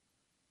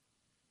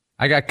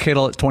 I got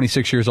Kittle at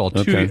 26 years old.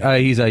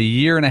 Okay. He's a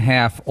year and a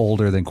half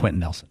older than Quentin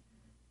Nelson.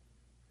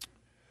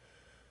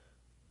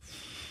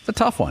 It's a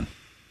tough one.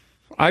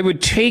 I would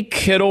take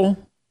Kittle.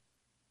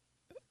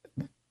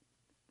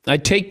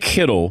 I'd take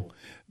Kittle.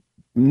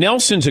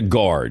 Nelson's a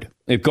guard.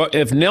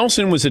 If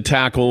Nelson was a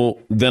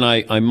tackle, then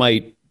I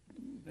might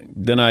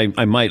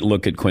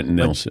look at Quentin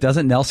Nelson. But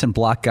doesn't Nelson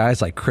block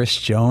guys like Chris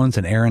Jones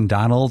and Aaron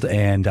Donald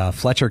and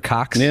Fletcher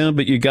Cox? Yeah,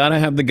 but you got to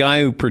have the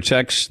guy who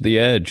protects the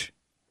edge.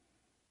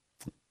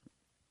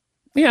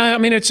 Yeah, I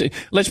mean,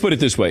 let's put it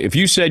this way. If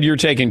you said you're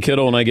taking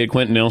Kittle and I get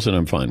Quentin Nelson,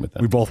 I'm fine with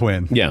that. We both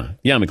win. Yeah,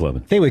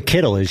 McLovin. The thing with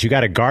Kittle is you got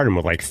to guard him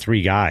with like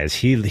three guys.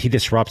 He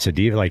disrupts a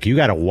defense. Like, you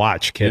got to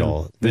watch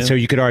Kittle. Yeah. So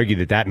you could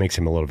argue that makes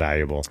him a little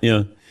valuable.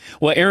 Yeah.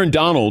 Well, Aaron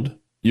Donald,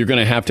 you're going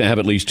to have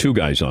at least two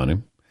guys on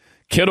him.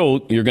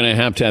 Kittle, you're going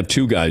to have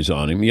two guys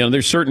on him. You know,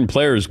 there's certain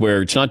players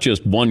where it's not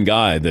just one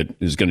guy that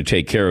is going to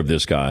take care of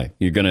this guy.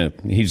 He's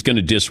going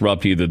to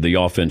disrupt either the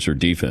offense or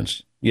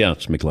defense. Yeah,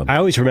 it's McLovin. I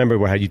always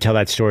remember how you tell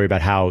that story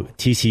about how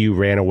TCU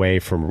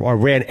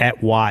ran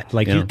at Watt.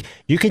 Like,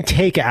 you can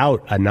take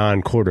out a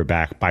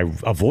non-quarterback by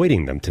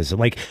avoiding them.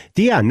 Like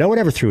Deion, no one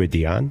ever threw at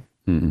Deion.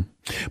 Mm-mm.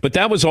 But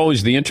that was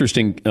always the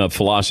interesting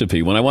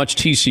philosophy. When I watched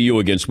TCU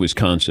against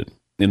Wisconsin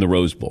in the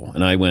Rose Bowl,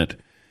 and I went,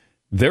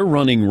 they're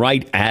running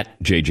right at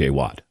J.J.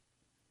 Watt.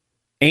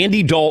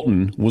 Andy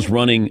Dalton was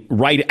running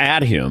right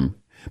at him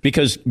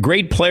because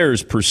great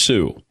players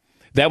pursue.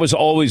 That was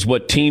always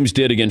what teams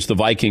did against the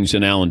Vikings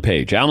and Alan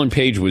Page. Alan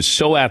Page was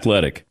so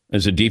athletic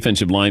as a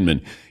defensive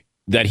lineman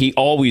that he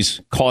always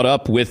caught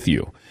up with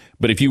you.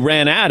 But if you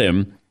ran at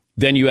him,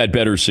 then you had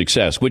better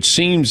success, which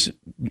seems,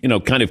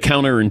 kind of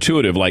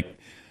counterintuitive. Like,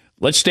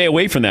 let's stay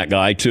away from that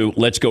guy to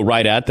let's go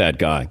right at that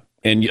guy.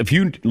 And if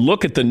you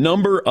look at the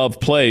number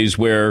of plays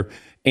where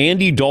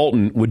Andy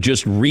Dalton would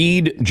just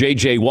read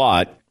J.J.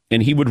 Watt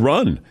and he would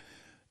run.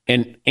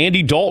 And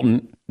Andy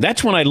Dalton,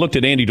 that's when I looked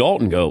at Andy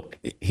Dalton and go,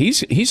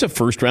 he's a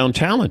first-round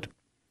talent.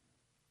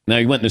 Now,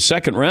 he went in the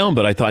second round,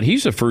 but I thought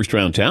he's a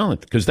first-round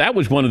talent because that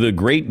was one of the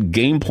great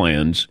game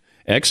plans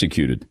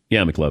executed.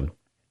 Yeah, McLovin.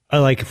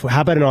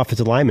 How about an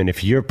offensive lineman?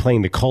 If you're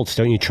playing the Colts,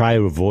 don't you try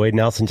to avoid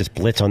Nelson, just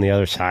blitz on the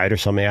other side or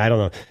something? I don't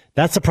know.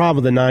 That's the problem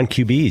with the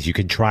non-QBs. You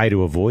could try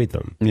to avoid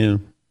them. Yeah.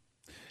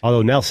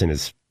 Although Nelson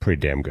is pretty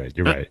damn good.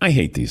 You're right. I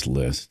hate these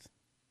lists.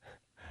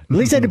 At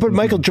least I had to put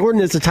Michael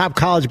Jordan as the top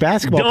college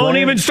basketball player. Don't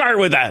even start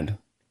with that.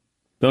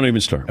 Don't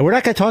even start. And we're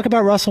not going to talk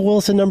about Russell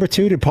Wilson, number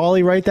 2. Did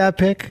Paulie write that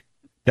pick?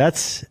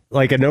 That's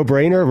like a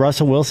no-brainer.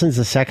 Russell Wilson's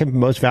the second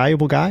most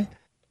valuable guy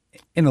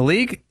in the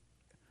league.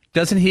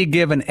 Doesn't he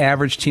give an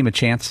average team a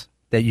chance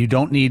that you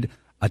don't need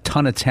a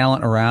ton of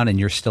talent around and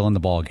you're still in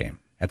the ball game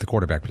at the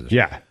quarterback position?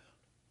 Yeah.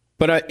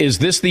 But is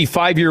this the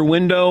 5-year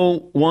window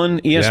one?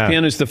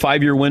 ESPN is the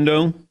 5-year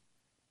window?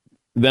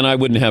 Then I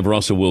wouldn't have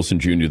Russell Wilson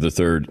Jr. the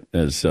third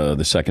as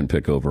the second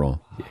pick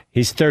overall.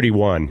 He's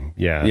 31.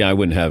 Yeah. Yeah, I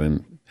wouldn't have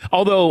him.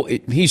 Although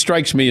he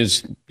strikes me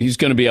as he's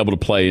going to be able to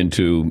play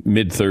into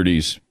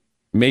mid-30s,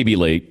 maybe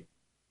late.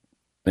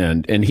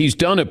 And he's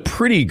done a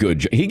pretty good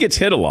job. He gets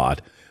hit a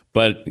lot,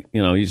 but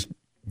he's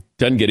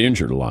doesn't get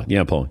injured a lot.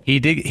 Yeah, Paul.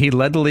 He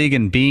led the league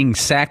in being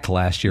sacked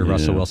last year,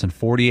 Russell Wilson,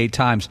 48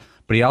 times.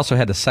 But he also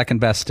had the second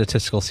best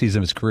statistical season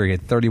of his career. He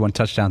had 31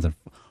 touchdowns and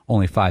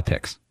only 5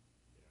 picks.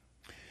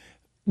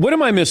 What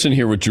am I missing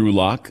here with Drew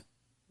Lock?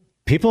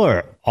 People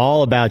are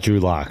all about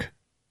Drew Lock.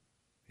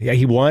 Yeah,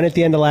 he won at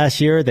the end of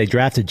last year. They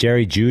drafted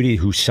Jerry Jeudy,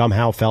 who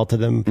somehow fell to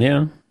them.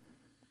 Yeah.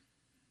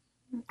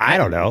 I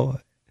don't know.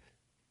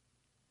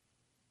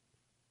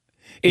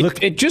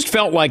 It just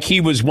felt like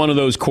he was one of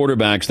those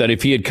quarterbacks that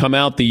if he had come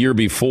out the year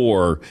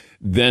before,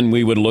 then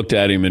we would have looked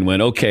at him and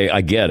went, okay,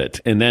 I get it.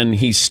 And then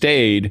he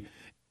stayed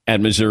at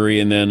Missouri,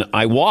 and then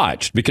I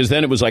watched because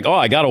then it was like, oh,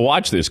 I got to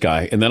watch this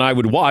guy. And then I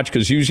would watch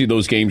because usually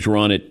those games were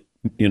on at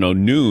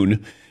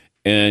noon,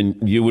 and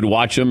you would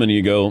watch them and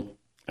you go,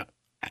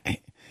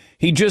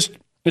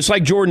 it's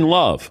like Jordan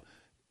Love.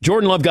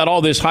 Jordan Love got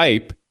all this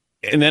hype,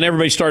 and then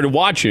everybody started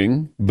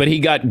watching, but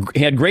he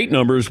had great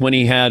numbers when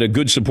he had a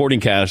good supporting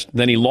cast.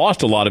 Then he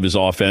lost a lot of his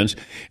offense,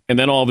 and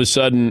then all of a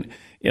sudden,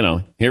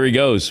 here he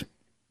goes,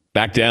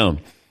 back down.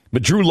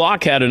 But Drew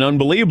Lock had an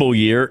unbelievable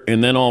year,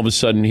 and then all of a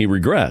sudden he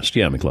regressed.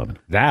 Yeah, McLovin.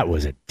 That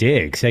was a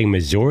dig. Saying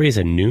Missouri is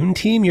a noon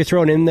team you're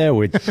throwing in there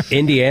with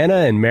Indiana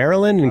and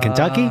Maryland and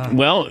Kentucky?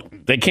 Well,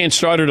 they can't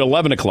start at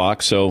 11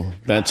 o'clock, so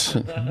that's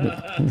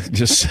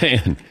just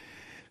saying.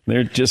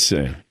 They're just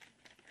saying.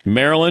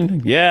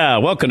 Maryland? Yeah,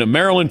 welcome to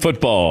Maryland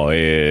football.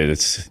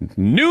 It's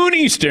noon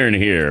Eastern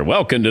here.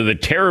 Welcome to the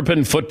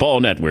Terrapin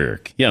Football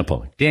Network. Yeah,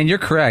 Paul. Dan, you're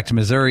correct.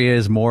 Missouri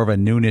is more of a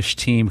noonish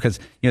team because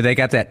they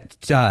got that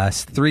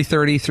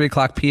 3:30, 3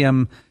 o'clock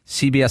p.m.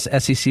 CBS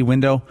SEC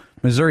window.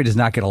 Missouri does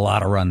not get a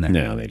lot of run there.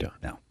 No, they don't.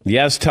 No.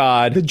 Yes,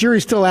 Todd. The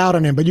jury's still out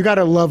on him, but you got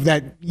to love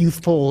that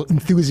youthful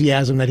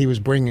enthusiasm that he was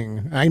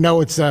bringing. I know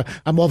it's I'm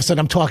all of a sudden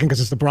I'm talking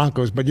because it's the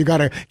Broncos, but you got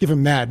to give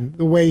him that.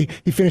 The way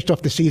he finished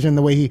off the season,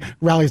 the way he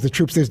rallies the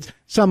troops, there's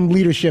some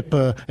leadership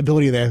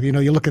ability there.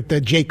 You look at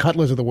the Jay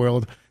Cutlers of the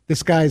world.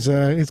 this guy's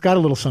he's got a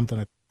little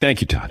something. Thank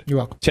you, Todd. You're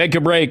welcome. Take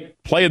a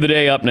break. Play of the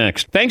day up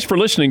next. Thanks for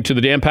listening to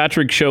the Dan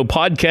Patrick Show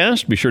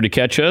podcast. Be sure to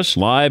catch us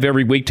live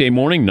every weekday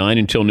morning, 9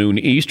 until noon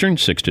Eastern,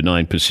 6 to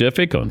 9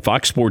 Pacific on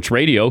Fox Sports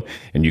Radio.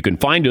 And you can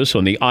find us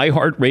on the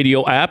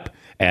iHeartRadio app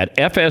at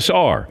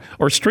FSR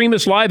or stream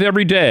us live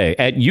every day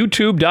at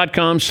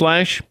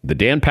youtube.com/The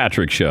Dan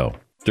Patrick Show.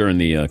 During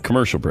the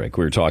commercial break,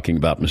 we were talking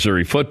about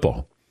Missouri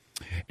football.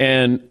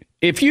 And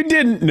if you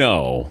didn't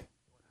know,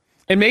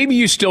 and maybe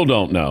you still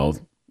don't know,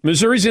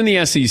 Missouri's in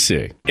the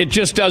SEC. It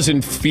just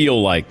doesn't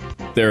feel like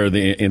they're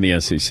in the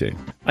SEC.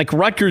 Like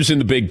Rutgers in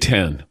the Big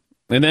Ten.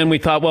 And then we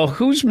thought, well,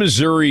 who's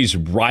Missouri's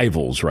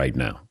rivals right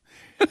now?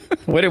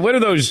 What are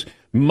those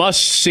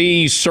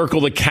must-see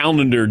circle the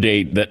calendar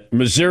date that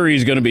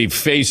Missouri's going to be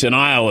facing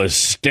Iowa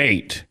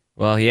State?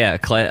 Well, yeah,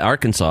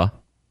 Arkansas.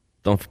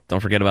 Don't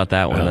forget about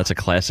that one. That's a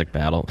classic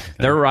battle.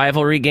 Their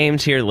rivalry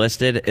games here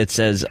listed, it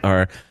says,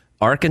 are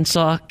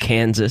Arkansas,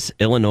 Kansas,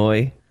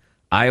 Illinois,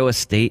 Iowa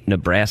State,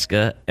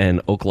 Nebraska,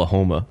 and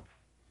Oklahoma.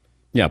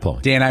 Yeah, Paul.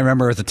 Dan, I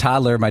remember as a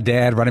toddler, my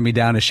dad running me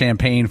down to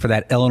Champaign for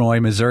that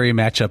Illinois-Missouri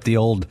matchup, the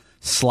old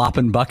slop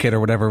and bucket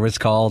or whatever it was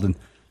called. And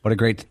what a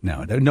great...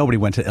 No, nobody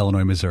went to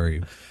Illinois,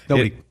 Missouri.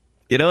 Nobody...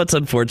 You know what's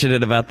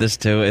unfortunate about this,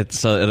 too?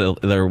 It's their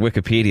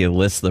Wikipedia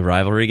lists the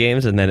rivalry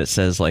games, and then it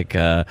says, like,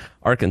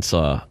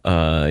 Arkansas,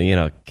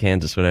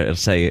 Kansas, whatever. It'll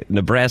say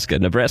Nebraska.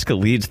 Nebraska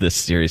leads this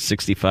series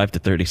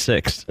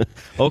 65-36.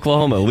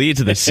 Oklahoma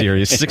leads this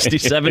series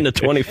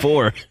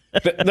 67-24.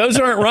 Those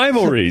aren't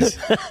rivalries.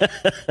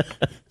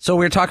 So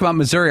we were talking about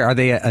Missouri. Are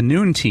they a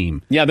noon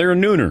team? Yeah, they're a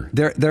nooner.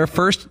 Their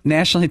first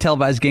nationally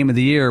televised game of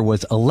the year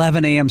was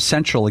 11 a.m.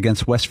 Central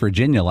against West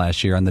Virginia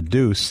last year on the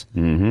Deuce.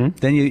 Mm-hmm.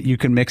 Then you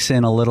can mix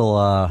in a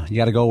little, you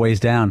got to go a ways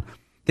down.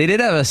 They did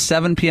have a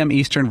 7 p.m.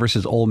 Eastern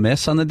versus Ole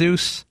Miss on the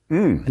Deuce.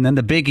 And then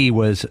the biggie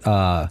was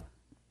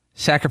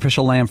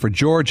Sacrificial Lamb for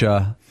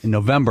Georgia in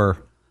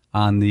November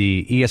on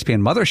the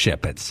ESPN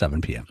Mothership at 7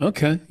 p.m.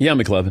 Okay. Yeah,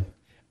 McLevin.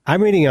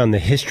 I'm reading on the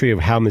history of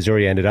how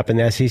Missouri ended up in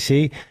the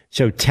SEC.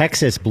 So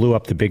Texas blew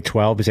up the Big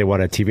 12 because they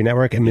wanted a TV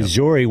network, and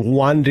Missouri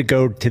wanted to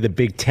go to the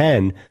Big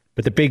 10,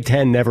 but the Big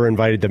 10 never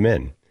invited them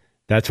in.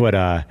 That's what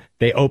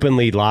they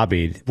openly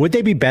lobbied. Would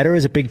they be better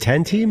as a Big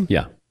 10 team?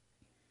 Yeah.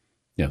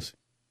 Yes.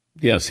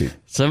 Yes.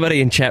 Somebody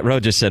in chat row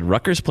just said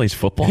Rutgers plays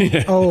football.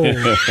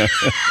 Oh,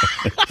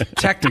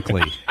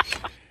 Technically.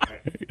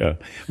 Yeah.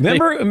 They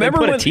Remember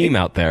put when a team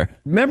out there.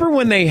 Remember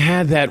when they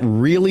had that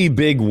really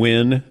big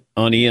win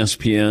on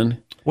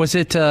ESPN? Was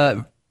it,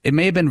 it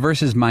may have been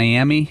versus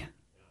Miami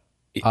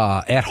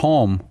at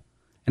home,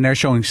 and they're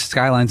showing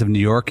skylines of New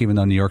York, even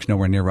though New York's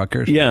nowhere near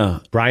Rutgers. Yeah.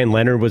 Brian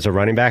Leonard was a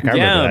running back. I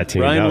remember that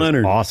team. Brian That was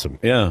Leonard. awesome.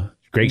 Yeah.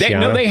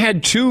 Graciano. They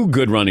had two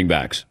good running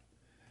backs.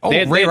 Oh,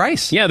 Ray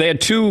Rice. Yeah, they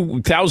had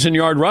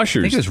 2,000-yard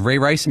rushers. I think it was Ray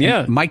Rice and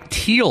Yeah. Mike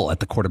Teal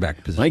at the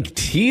quarterback position. Mike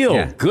Teal.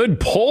 Yeah.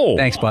 Good pull.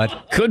 Thanks, bud.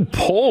 Good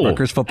pull.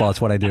 Rutgers football,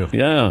 that's what I do.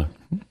 Yeah.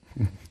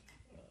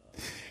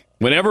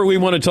 Whenever we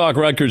want to talk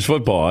Rutgers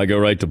football, I go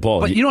right to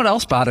Paul. But you know what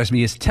else bothers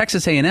me is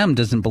Texas A&M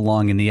doesn't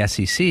belong in the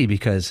SEC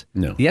because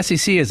the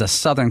SEC is a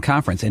Southern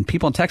conference, and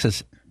people in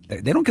Texas,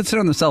 they don't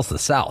consider themselves the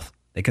South.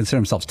 They consider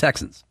themselves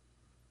Texans.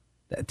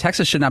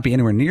 Texas should not be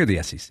anywhere near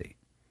the SEC. It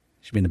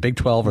should be in the Big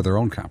 12 or their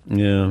own conference.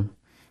 Yeah.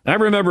 I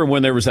remember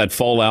when there was that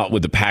fallout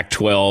with the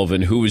Pac-12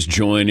 and who was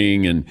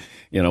joining and,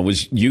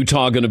 was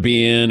Utah going to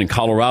be in and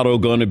Colorado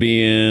going to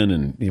be in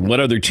and what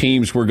other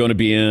teams were going to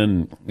be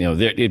in.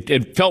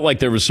 It felt like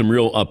there was some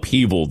real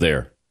upheaval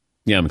there.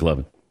 Yeah,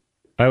 McLevin.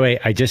 By the way,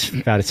 I just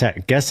found a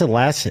set. Guess the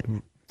last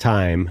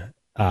time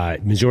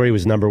Missouri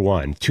was number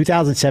one.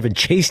 2007,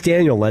 Chase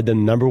Daniel led the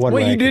number one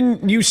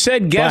ranking. You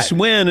said guess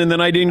when, and then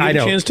I didn't get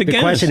a chance to guess.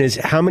 The question is,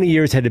 how many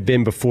years had it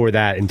been before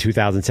that in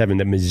 2007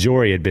 that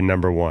Missouri had been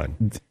number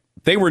one?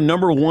 They were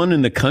number one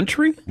in the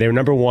country? They were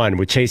number one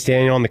with Chase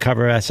Daniel on the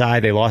cover of SI.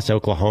 They lost to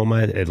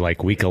Oklahoma at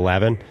like week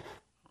 11.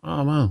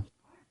 Oh, wow.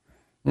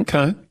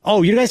 Okay.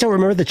 Oh, you guys don't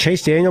remember the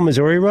Chase Daniel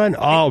Missouri run?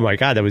 Oh, my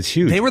God, that was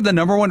huge. They were the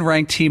number one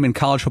ranked team in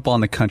college football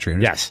in the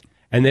country. Yes.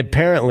 And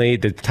apparently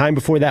the time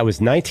before that was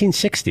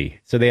 1960.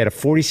 So they had a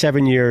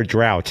 47-year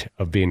drought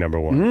of being number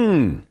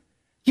one.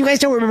 You guys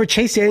don't remember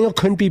Chase Daniel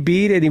couldn't be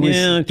beat and he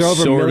was drove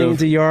over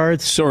millions of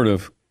yards? Sort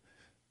of.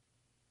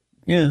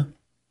 Yeah.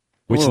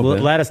 Which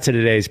led us to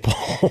today's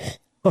poll.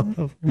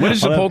 What is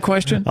the poll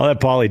question? I'll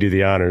let Paulie do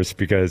the honors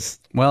because...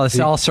 Well, it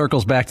all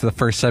circles back to the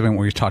first segment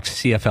where you talked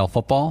CFL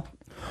football.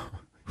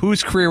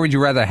 Whose career would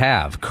you rather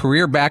have?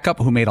 Career backup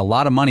who made a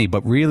lot of money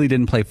but really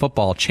didn't play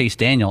football, Chase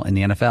Daniel in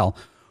the NFL,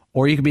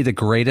 or you could be the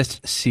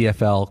greatest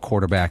CFL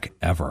quarterback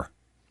ever.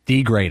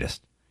 The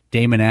greatest.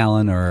 Damon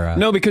Allen or...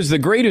 No, because the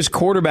greatest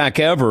quarterback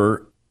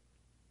ever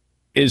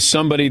is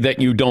somebody that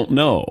you don't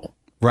know.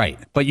 Right.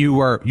 But you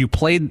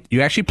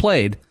actually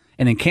played...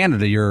 And in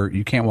Canada,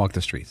 you can't walk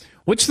the streets.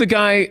 What's the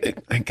guy?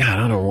 God, I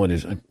don't know what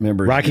his. I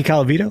remember Rocky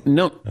Colavito?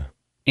 No,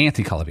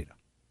 Anthony Colavito.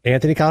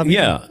 Anthony Colavito?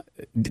 Yeah,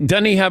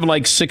 doesn't he have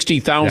like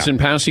 60,000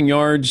 passing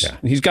yards? Yeah.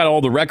 He's got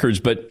all the records,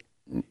 but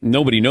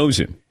nobody knows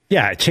him.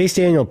 Yeah, Chase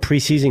Daniel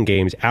preseason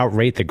games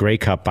outrate the Grey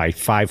Cup by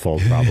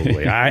fivefold,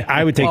 probably.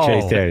 I would take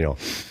Chase Daniel.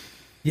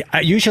 Yeah,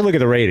 you should look at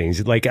the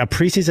ratings. Like a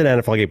preseason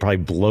NFL game probably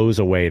blows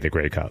away the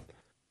Grey Cup.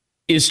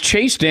 Is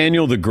Chase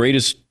Daniel the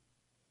greatest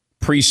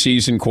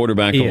preseason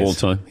quarterback of all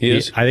time? He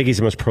is? I think he's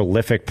the most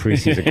prolific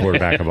preseason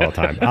quarterback of all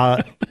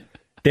time.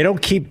 They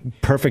don't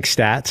keep perfect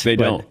stats. They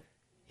don't.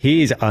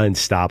 He's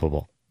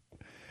unstoppable.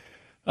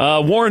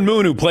 Warren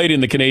Moon, who played in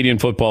the Canadian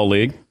Football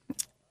League,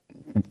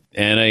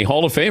 and a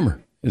Hall of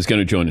Famer, is going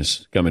to join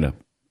us coming up.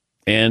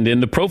 And in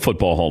the Pro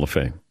Football Hall of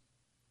Fame.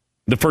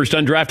 The first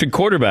undrafted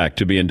quarterback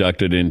to be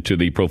inducted into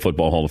the Pro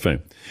Football Hall of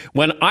Fame.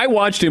 When I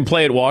watched him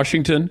play at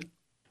Washington,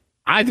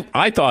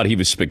 I thought he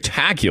was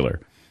spectacular.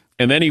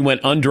 And then he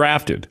went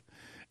undrafted.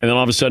 And then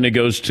all of a sudden he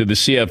goes to the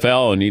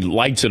CFL and he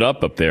lights it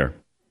up there.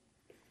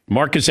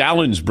 Marcus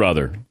Allen's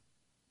brother.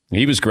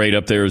 He was great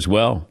up there as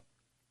well.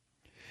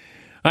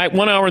 All right,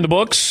 1 hour in the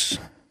books.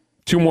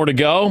 2 more to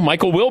go.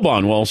 Michael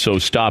Wilbon will also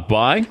stop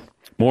by.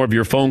 More of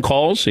your phone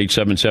calls,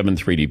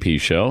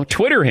 877-3DP-SHOW.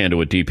 Twitter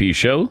handle at DP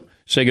Show.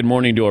 Say good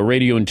morning to our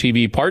radio and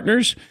TV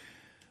partners.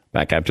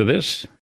 Back after this.